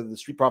say, with the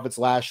Street Profits,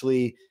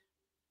 Lashley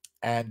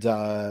and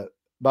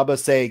Bubba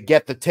say,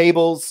 "Get the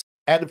tables,"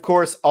 and of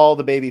course, all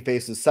the baby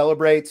faces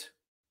celebrate.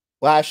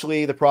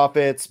 Lashley, the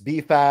Profits,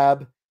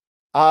 B-Fab.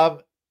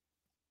 I'm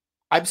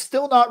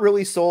still not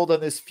really sold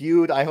on this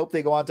feud. I hope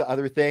they go on to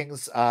other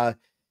things.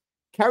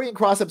 Karrion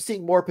Kross, I'm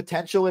seeing more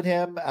potential in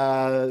him.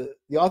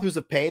 The Authors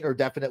of Pain are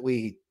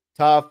definitely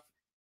tough.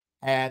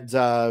 And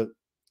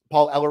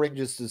Paul Ellering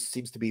just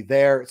seems to be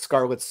there.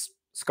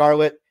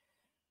 Scarlett.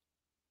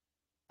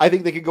 I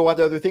think they could go on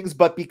to other things,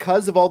 but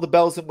because of all the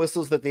bells and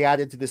whistles that they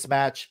added to this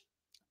match,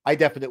 I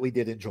definitely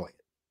did enjoy it.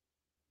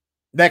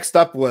 Next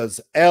up was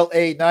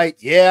LA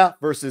Knight,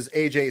 versus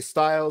AJ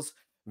Styles.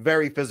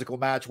 Very physical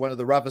match, one of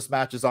the roughest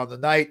matches on the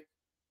night,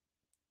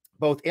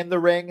 both in the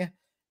ring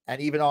and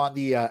even on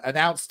the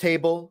announce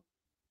table.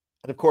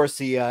 And of course,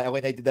 the LA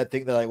Knight did that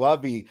thing that I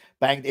love. He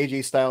banged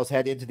AJ Styles'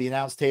 head into the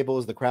announce table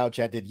as the crowd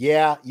chanted,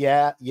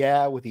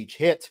 yeah, with each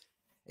hit.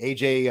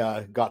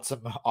 AJ got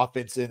some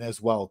offense in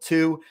as well,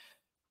 too.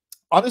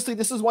 Honestly,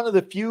 this is one of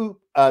the few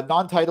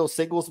non-title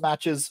singles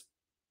matches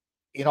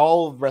in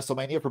all of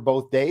WrestleMania for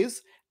both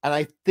days, and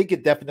I think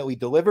it definitely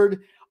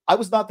delivered. I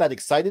was not that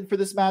excited for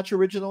this match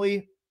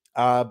originally,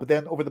 but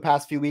then over the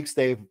past few weeks,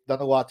 they've done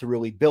a lot to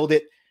really build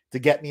it, to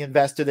get me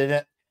invested in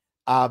it.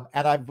 And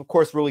I'm, of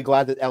course, really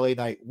glad that LA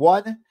Knight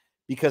won,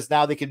 because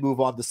now they can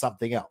move on to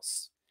something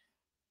else.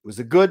 It was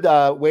a good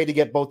way to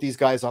get both these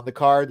guys on the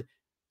card.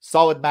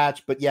 Solid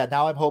match, but yeah,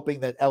 now I'm hoping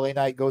that LA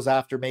Knight goes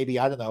after maybe,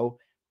 I don't know,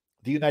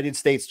 the United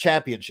States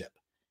Championship.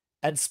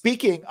 And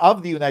speaking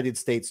of the United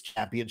States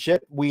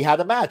Championship, we had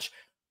a match.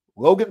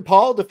 Logan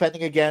Paul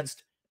defending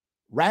against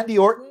Randy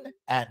Orton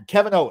and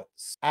Kevin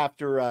Owens.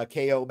 After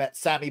KO met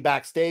Sammy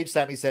backstage,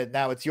 Sammy said,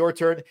 "Now it's your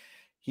turn."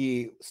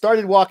 He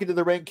started walking to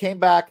the ring, came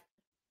back,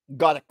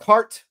 got a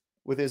cart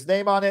with his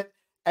name on it,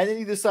 and then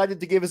he decided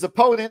to give his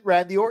opponent,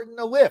 Randy Orton,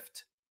 a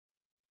lift.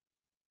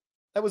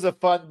 That was a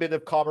fun bit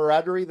of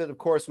camaraderie that, of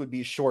course, would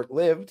be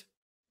short-lived,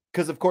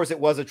 because, of course, it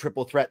was a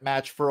triple threat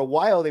match. For a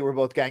while, they were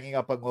both ganging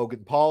up on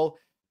Logan Paul,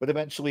 but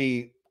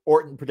eventually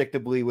Orton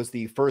predictably was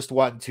the first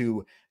one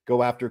to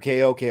go after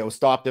KO. KO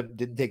stopped him,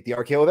 didn't take the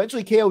RKO.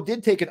 Eventually, KO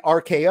did take an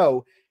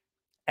RKO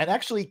and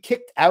actually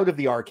kicked out of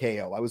the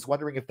RKO. I was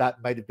wondering if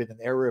that might have been an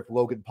error, if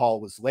Logan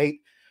Paul was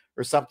late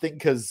or something,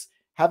 because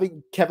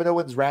having Kevin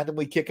Owens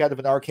randomly kick out of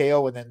an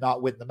RKO and then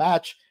not win the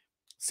match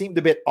seemed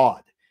a bit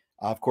odd.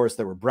 Of course,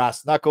 there were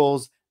brass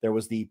knuckles. There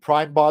was the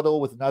Prime bottle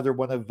with another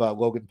one of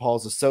Logan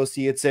Paul's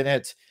associates in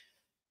it.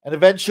 And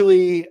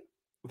eventually,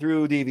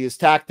 through devious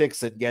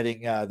tactics and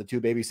getting the two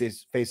baby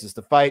faces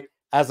to fight,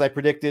 as I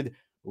predicted,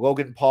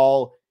 Logan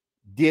Paul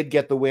did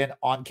get the win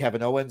on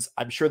Kevin Owens.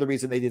 I'm sure the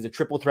reason they did a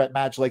triple threat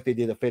match like they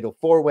did a fatal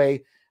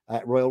four-way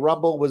at Royal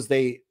Rumble was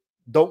they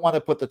don't want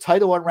to put the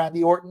title on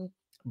Randy Orton,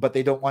 but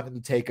they don't want him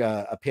to take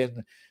a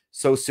pin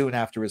so soon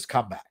after his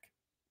comeback.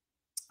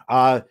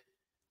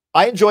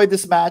 I enjoyed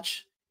this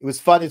match. It was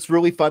fun. It's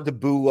really fun to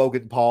boo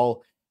Logan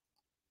Paul.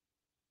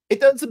 It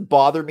doesn't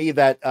bother me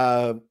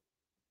that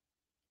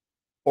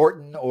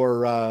Orton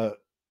or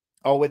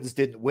Owens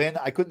didn't win.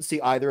 I couldn't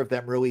see either of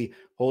them really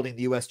holding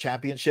the U.S.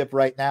 Championship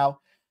right now.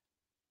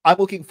 I'm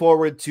looking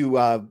forward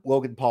to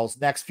Logan Paul's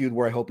next feud,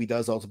 where I hope he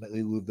does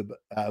ultimately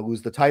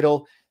lose the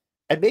title.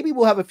 And maybe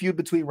we'll have a feud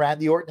between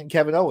Randy Orton and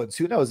Kevin Owens.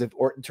 Who knows? If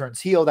Orton turns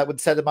heel, that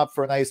would set him up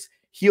for a nice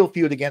heel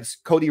feud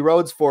against Cody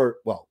Rhodes for,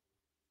 well,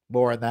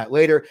 more on that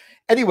later.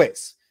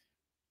 Anyways,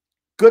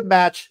 good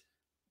match,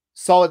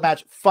 solid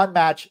match, fun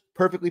match,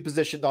 perfectly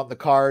positioned on the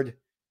card,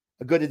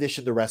 a good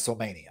addition to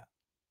WrestleMania.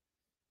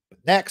 But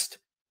next,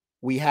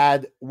 we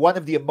had one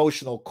of the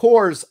emotional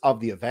cores of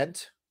the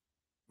event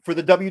for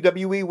the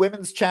WWE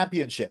Women's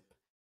Championship.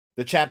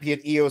 The champion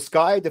Io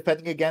Sky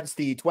defending against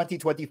the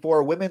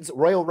 2024 Women's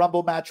Royal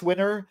Rumble match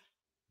winner,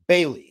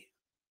 Bayley.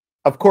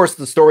 Of course,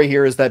 the story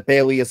here is that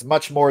Bayley is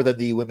much more than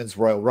the Women's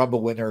Royal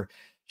Rumble winner.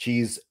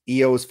 She's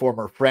Io's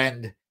former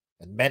friend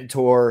and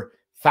mentor,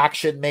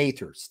 faction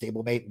mate or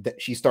stablemate.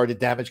 She started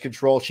Damage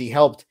Control. She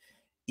helped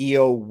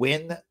Io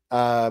win,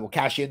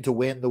 cash in to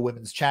win the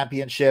Women's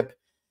Championship.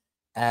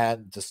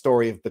 And it's a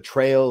story of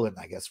betrayal and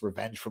I guess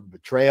revenge from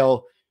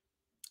betrayal.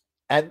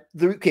 And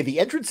the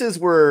entrances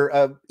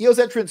were, Io's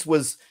entrance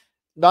was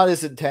not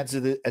as intense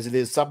as it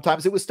is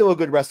sometimes. It was still a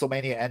good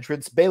WrestleMania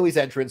entrance. Bayley's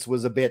entrance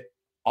was a bit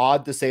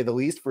odd to say the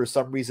least. For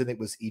some reason, it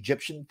was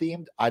Egyptian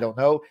themed. I don't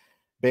know.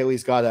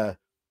 Bayley's got a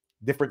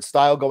different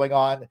style going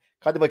on,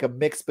 kind of like a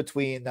mix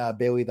between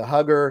Bayley the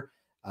Hugger,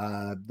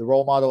 the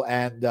role model,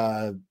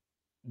 and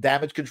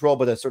Damage Control,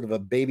 but a sort of a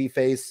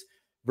babyface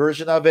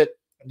version of it.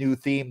 New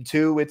theme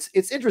too.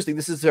 It's interesting.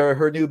 This is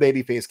her new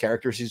babyface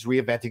character. She's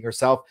reinventing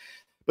herself.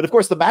 But of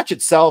course, the match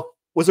itself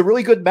was a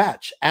really good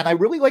match. And I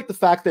really like the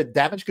fact that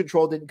Damage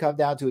Control didn't come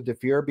down to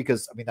interfere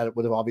because, I mean, that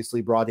would have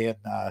obviously brought in,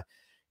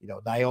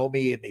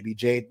 Naomi and maybe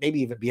Jade, maybe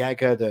even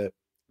Bianca to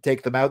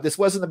take them out. This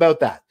wasn't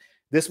about that.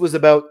 This was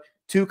about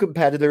two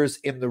competitors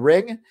in the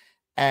ring.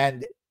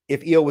 And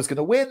if Io was going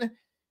to win,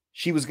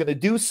 she was going to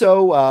do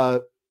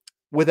so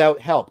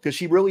without help because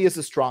she really is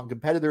a strong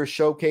competitor,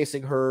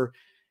 showcasing her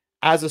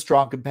as a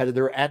strong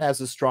competitor and as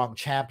a strong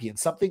champion,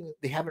 something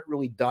they haven't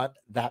really done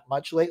that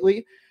much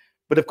lately.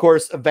 But of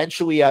course,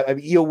 eventually,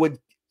 Io would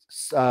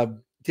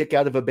kick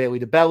out of a Bayley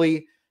to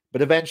belly,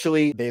 but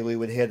eventually Bayley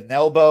would hit an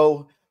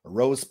elbow, a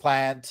rose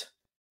plant,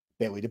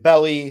 Bayley to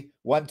belly,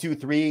 1, 2,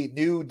 3,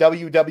 new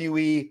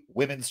WWE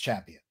Women's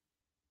Champion.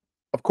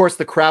 Of course,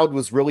 the crowd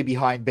was really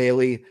behind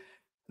Bayley.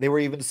 They were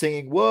even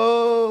singing,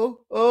 "Whoa,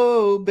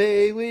 oh,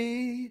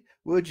 Bayley,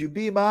 would you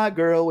be my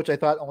girl?" which I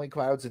thought only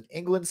crowds in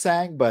England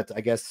sang, but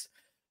I guess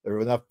there were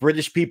enough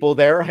British people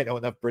there. I know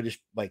enough British,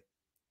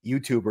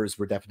 YouTubers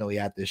were definitely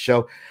at this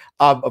show.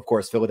 Of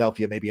course,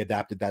 Philadelphia maybe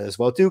adapted that as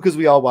well, too, because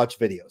we all watch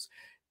videos.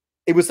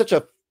 It was such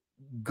a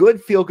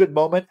good feel-good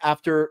moment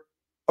after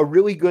a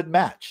really good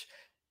match.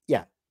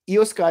 Yeah,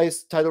 Io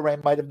Sky's title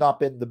reign might have not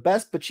been the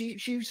best, but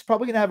she's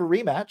probably going to have a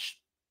rematch.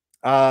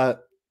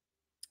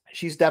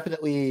 She's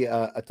definitely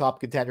a top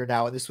contender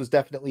now, and this was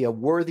definitely a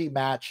worthy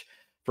match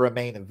for a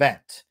main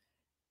event.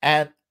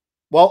 And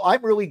while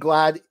I'm really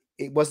glad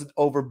it wasn't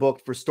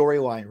overbooked for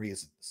storyline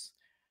reasons,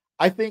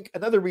 I think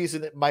another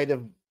reason it might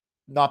have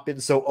not been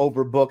so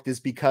overbooked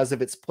is because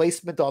of its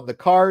placement on the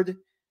card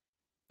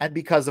and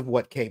because of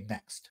what came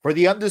next. For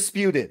the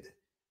undisputed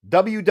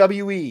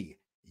WWE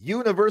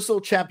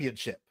Universal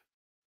Championship,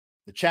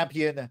 the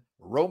champion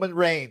Roman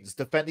Reigns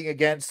defending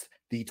against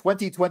the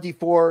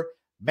 2024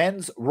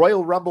 Men's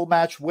Royal Rumble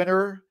match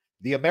winner,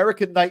 the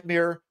American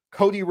Nightmare,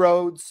 Cody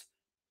Rhodes,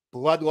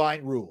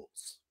 Bloodline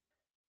Rules.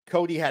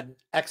 Cody had an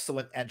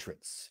excellent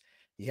entrance.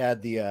 He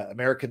had the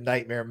American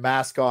Nightmare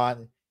mask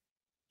on.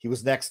 He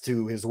was next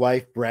to his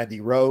wife, Brandy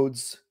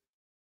Rhodes.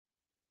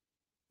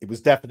 It was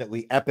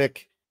definitely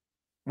epic.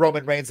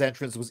 Roman Reigns'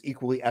 entrance was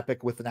equally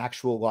epic with an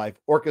actual live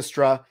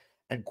orchestra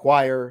and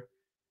choir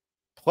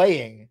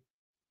playing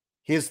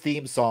his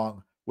theme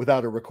song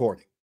without a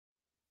recording.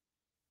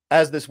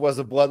 As this was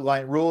a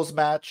Bloodline Rules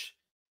match,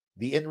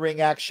 the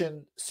in-ring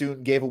action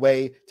soon gave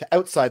way to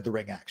outside the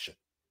ring action.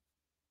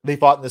 They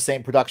fought in the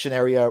same production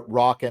area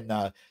Rock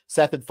and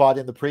Seth had fought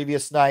in the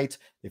previous night.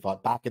 They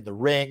fought back in the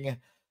ring.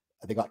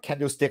 They got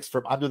kendo sticks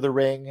from under the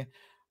ring.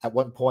 At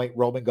one point,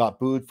 Roman got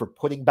booed for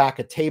putting back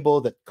a table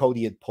that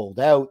Cody had pulled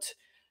out.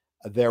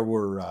 There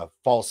were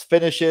false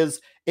finishes.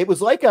 It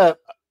was like a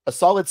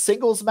solid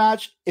singles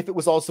match if it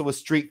was also a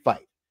street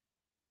fight.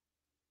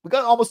 We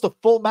got almost a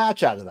full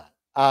match out of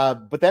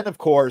that. But then, of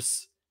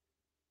course,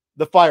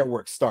 the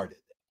fireworks started.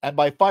 And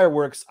by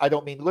fireworks, I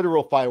don't mean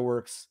literal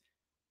fireworks.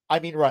 I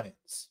mean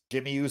run-ins.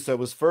 Jimmy Uso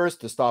was first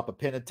to stop a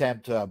pin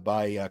attempt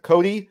by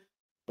Cody.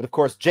 But, of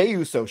course, Jey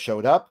Uso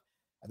showed up.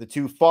 And the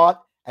two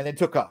fought and then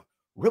took a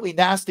really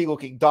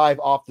nasty-looking dive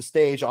off the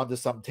stage onto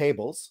some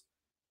tables.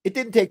 It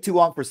didn't take too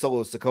long for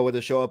Solo Sikoa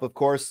to show up, of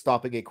course,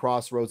 stopping a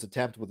Crossroads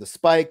attempt with a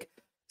spike,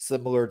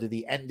 similar to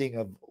the ending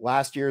of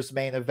last year's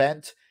main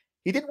event.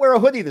 He didn't wear a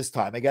hoodie this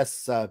time. I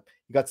guess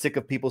he got sick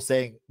of people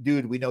saying,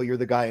 "Dude, we know you're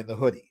the guy in the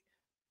hoodie."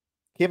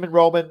 Him and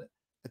Roman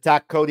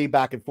attacked Cody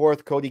back and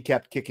forth. Cody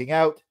kept kicking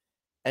out.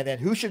 And then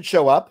who should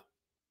show up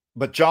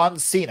but John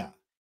Cena?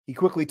 He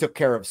quickly took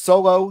care of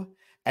Solo,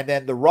 and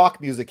then the Rock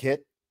music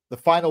hit. The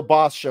final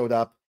boss showed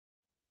up.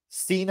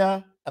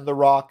 Cena and The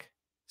Rock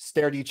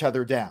stared each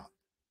other down.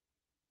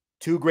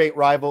 Two great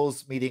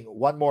rivals meeting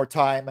one more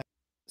time.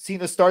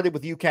 Cena started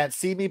with "You Can't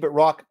See Me," but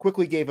Rock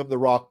quickly gave him the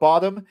rock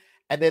bottom,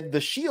 and then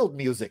the Shield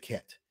music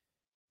hit.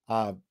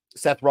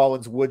 Seth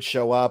Rollins would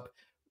show up.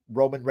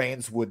 Roman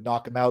Reigns would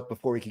knock him out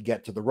before he could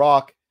get to The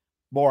Rock.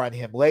 More on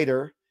him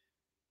later.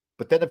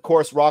 But then, of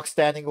course, Rock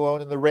standing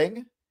alone in the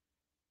ring.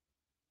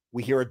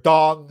 We hear a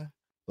dong.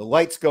 The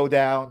lights go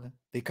down.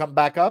 They come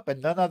back up,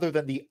 and none other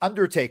than The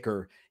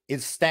Undertaker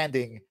is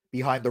standing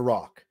behind The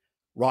Rock.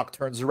 Rock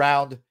turns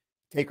around.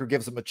 Taker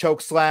gives him a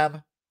choke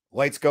slam.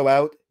 Lights go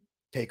out.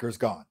 Taker's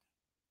gone.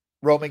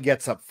 Roman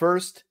gets up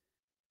first,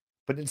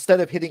 but instead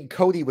of hitting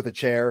Cody with a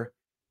chair,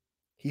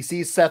 he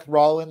sees Seth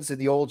Rollins in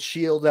the old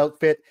Shield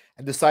outfit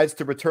and decides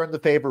to return the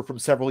favor from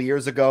several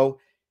years ago,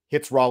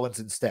 hits Rollins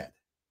instead.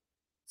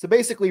 So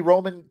basically,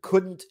 Roman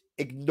couldn't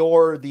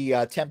ignore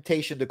the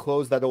temptation to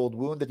close that old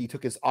wound that he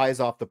took his eyes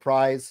off the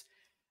prize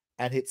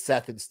and hit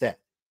Seth instead.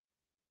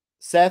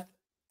 Seth,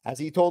 as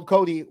he told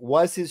Cody,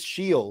 was his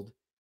shield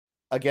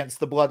against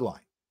the bloodline.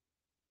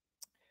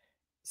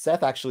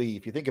 Seth actually,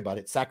 if you think about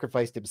it,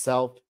 sacrificed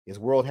himself, his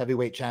World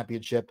Heavyweight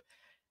Championship,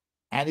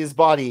 and his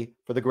body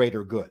for the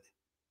greater good.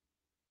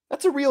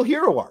 That's a real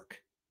hero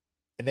arc.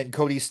 And then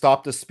Cody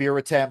stopped a spear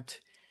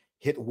attempt,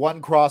 hit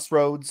one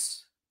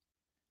crossroads,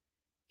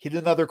 hit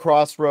another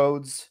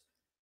crossroads,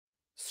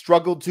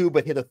 struggled to,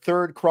 but hit a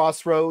third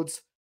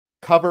crossroads,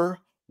 cover,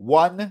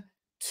 1,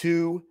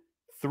 2,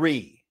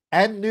 3,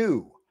 and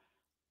new,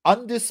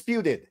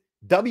 undisputed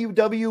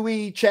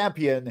WWE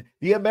champion,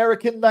 the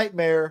American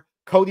Nightmare,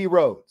 Cody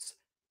Rhodes.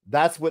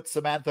 That's what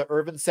Samantha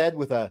Irvin said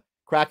with a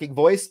cracking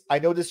voice. I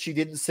noticed she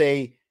didn't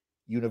say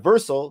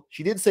Universal.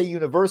 She did say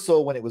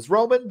Universal when it was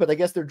Roman, but I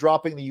guess they're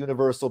dropping the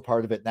Universal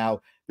part of it now.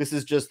 This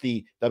is just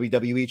the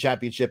WWE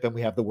Championship, and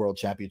we have the World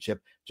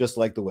Championship, just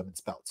like the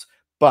women's belts.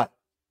 But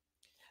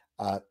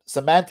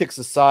semantics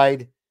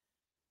aside,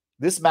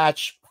 this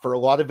match, for a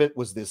lot of it,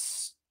 was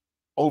this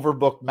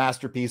overbooked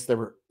masterpiece. There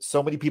were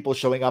so many people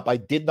showing up. I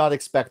did not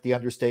expect the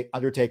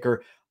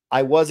Undertaker.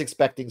 I was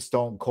expecting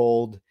Stone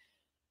Cold,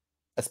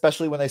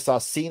 especially when I saw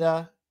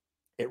Cena.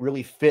 It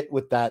really fit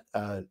with that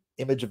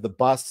image of the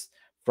bus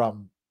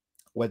from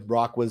when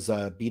Rock was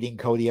beating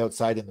Cody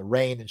outside in the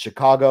rain in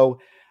Chicago.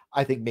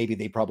 I think maybe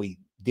they probably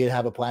did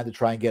have a plan to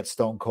try and get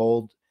Stone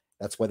Cold.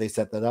 That's why they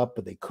set that up,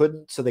 but they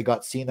couldn't. So they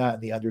got Cena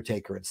and The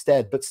Undertaker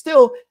instead. But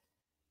still,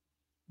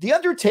 The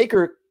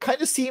Undertaker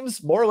kind of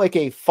seems more like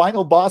a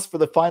final boss for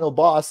the final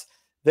boss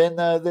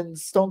than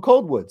Stone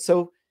Cold would.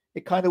 So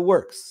it kind of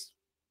works.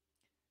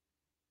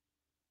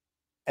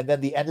 And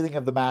then the ending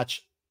of the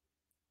match,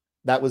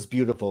 that was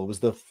beautiful. It was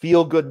the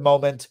feel-good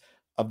moment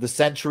of the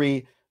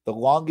century, the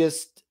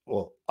longest,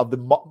 well, of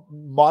the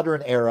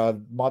modern era,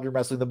 modern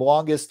wrestling, the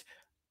longest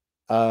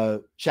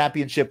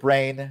championship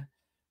reign.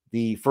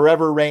 The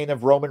forever reign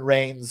of Roman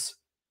Reigns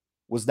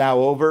was now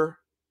over,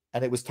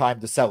 and it was time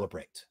to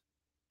celebrate.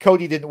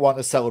 Cody didn't want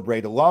to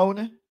celebrate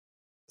alone.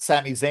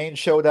 Sami Zayn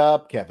showed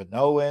up, Kevin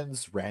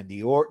Owens,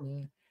 Randy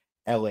Orton,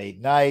 LA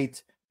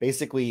Knight,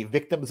 basically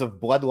victims of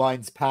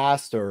Bloodline's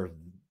past, or a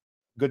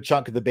good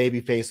chunk of the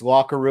babyface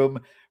locker room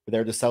were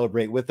there to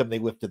celebrate with them. They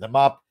lifted them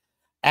up.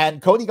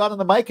 And Cody got on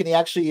the mic and he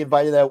actually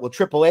invited out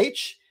Triple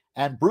H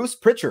and Bruce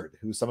Pritchard,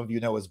 who some of you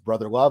know as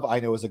Brother Love. I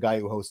know as a guy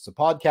who hosts a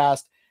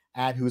podcast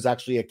and who's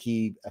actually a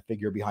key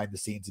figure behind the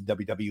scenes in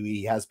WWE.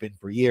 He has been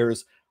for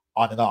years,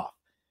 on and off.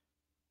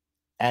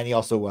 And he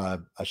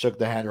also shook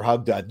the hand or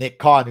hugged Nick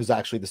Khan, who's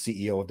actually the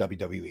CEO of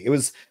WWE. It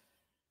was a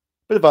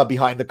bit of a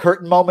behind the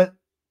curtain moment,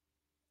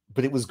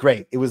 but it was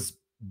great. It was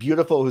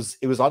beautiful.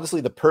 It was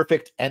honestly the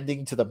perfect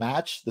ending to the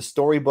match, the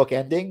storybook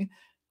ending,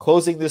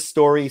 closing this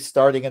story,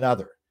 starting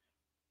another.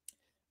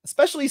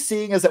 Especially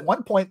seeing as at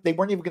one point they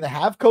weren't even going to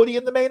have Cody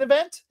in the main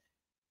event.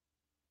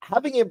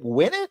 Having him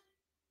win it,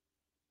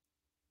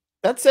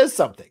 that says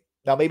something.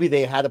 Now, maybe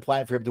they had a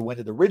plan for him to win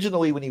it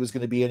originally when he was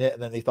going to be in it,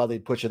 and then they thought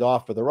they'd push it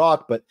off for The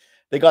Rock, but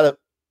they got a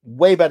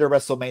way better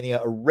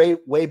WrestleMania, a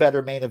way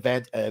better main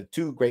event,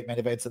 two great main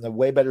events, and a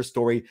way better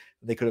story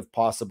than they could have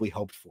possibly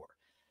hoped for.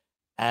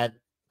 And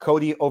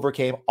Cody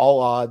overcame all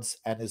odds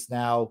and is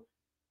now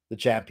the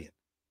champion.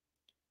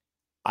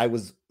 I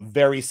was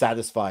very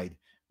satisfied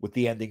with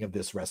the ending of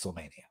this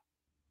WrestleMania.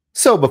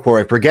 So before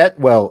I forget,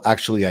 well,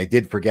 actually I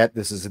did forget,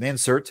 this is an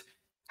insert.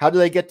 How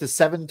did I get to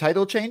 7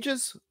 title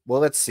changes?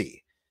 Well, let's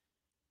see.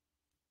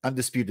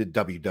 Undisputed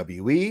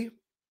WWE,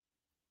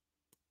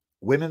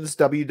 Women's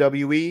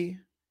WWE,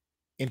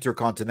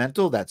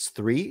 Intercontinental, that's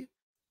 3.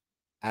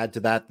 Add to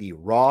that the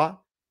Raw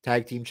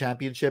Tag Team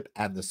Championship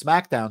and the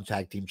SmackDown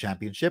Tag Team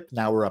Championship.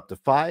 Now we're up to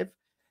 5.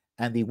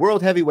 And the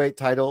World Heavyweight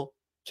title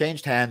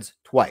changed hands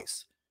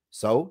twice.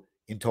 So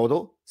in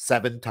total,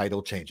 7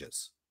 title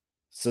changes.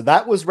 So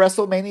that was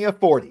WrestleMania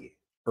 40,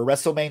 or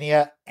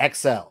WrestleMania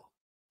XL.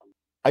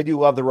 I do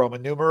love the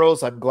Roman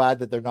numerals. I'm glad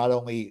that they're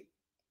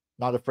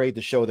not afraid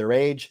to show their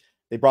age.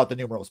 They brought the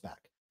numerals back.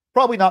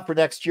 Probably not for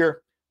next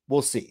year.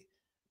 We'll see.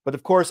 But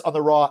of course, on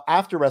the Raw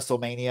after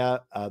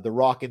WrestleMania, The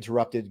Rock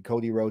interrupted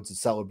Cody Rhodes'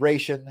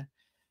 celebration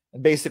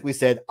and basically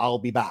said, I'll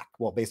be back.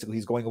 Well, basically,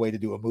 he's going away to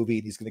do a movie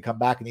and he's going to come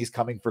back and he's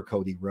coming for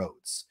Cody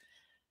Rhodes.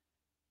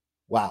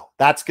 Wow,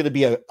 that's going to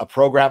be a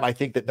program I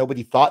think that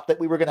nobody thought that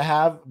we were going to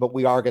have, but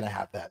we are going to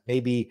have that.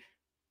 Maybe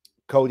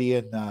Cody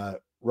and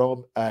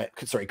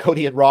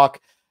Cody and Rock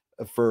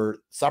for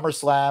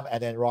SummerSlam,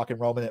 and then Rock and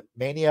Roman at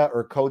Mania,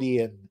 or Cody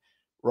and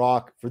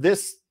Rock for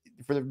the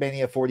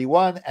Mania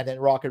 41, and then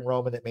Rock and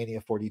Roman at Mania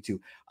 42.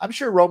 I'm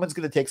sure Roman's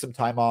going to take some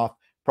time off,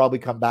 probably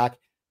come back.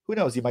 who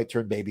knows, he might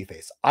turn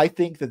babyface. I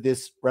think that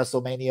this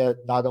WrestleMania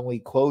not only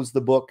closed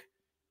the book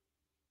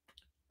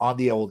on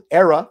the old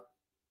era,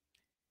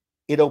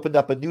 it opened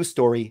up a new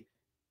story,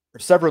 or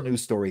several new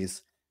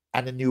stories,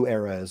 and a new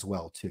era as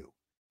well, too.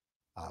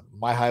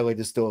 My highlight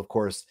is still, of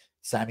course,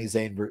 Sami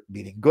Zayn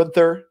beating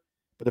Gunther.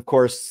 But, of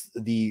course,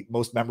 the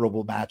most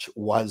memorable match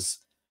was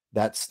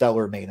that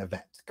stellar main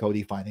event,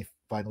 Cody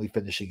finally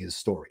finishing his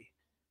story.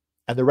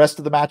 And the rest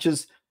of the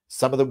matches,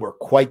 some of them were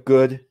quite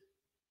good.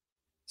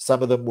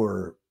 Some of them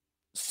were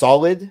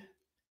solid.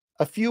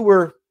 A few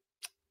were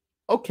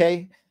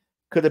okay.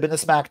 Could have been a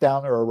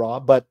SmackDown or a Raw,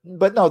 but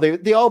no,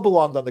 they all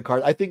belonged on the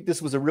card. I think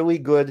this was a really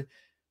good,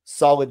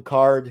 solid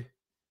card.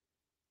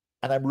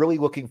 And I'm really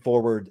looking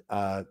forward,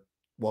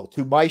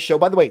 to my show.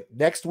 By the way,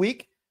 next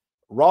week,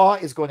 Raw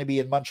is going to be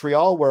in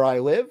Montreal, where I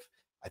live.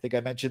 I think I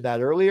mentioned that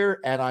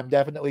earlier, and I'm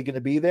definitely going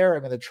to be there.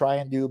 I'm going to try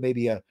and do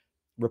maybe a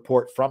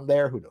report from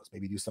there. Who knows?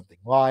 Maybe do something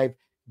live.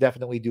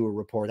 Definitely do a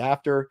report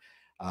after,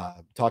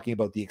 talking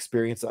about the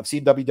experience. I've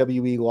seen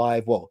WWE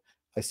live. Well,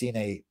 I've seen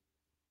a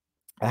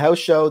house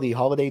show, the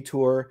holiday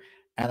tour,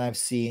 and I've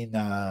seen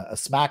a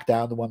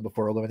SmackDown, the one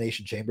before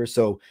Elimination Chamber.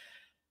 So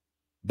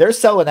they're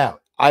selling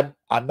out. I'm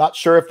not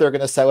sure if they're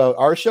going to sell out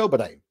our show,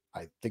 but I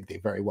think they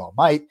very well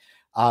might.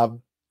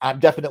 I'm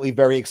definitely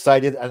very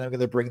excited, and I'm going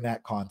to bring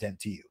that content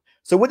to you.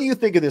 So what do you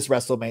think of this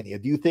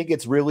WrestleMania? Do you think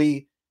it's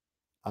really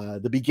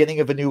the beginning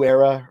of a new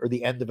era or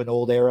the end of an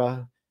old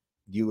era?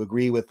 Do you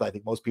agree with, I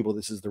think most people,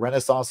 this is the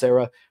Renaissance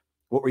era?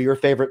 What were your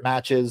favorite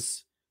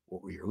matches?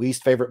 What were your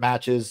least favorite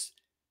matches?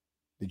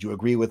 Did you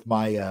agree with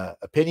my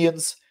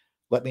opinions?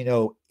 Let me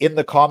know in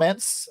the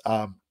comments.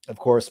 Of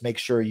course, make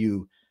sure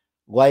you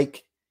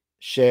like,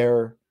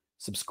 share,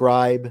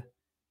 subscribe,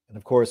 and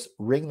of course,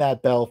 ring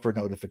that bell for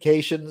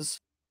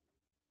notifications.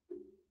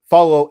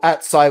 Follow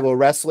at Silo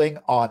Wrestling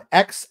on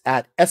X,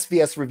 at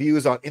SVS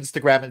Reviews on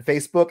Instagram and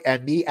Facebook,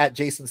 and me at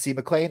Jason C.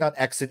 McLean on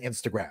X and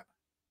Instagram.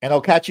 And I'll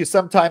catch you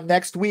sometime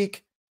next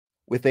week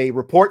with a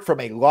report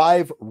from a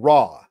live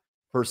Raw.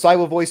 For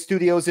Silo Voice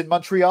Studios in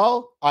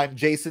Montreal, I'm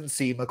Jason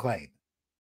C. McLean.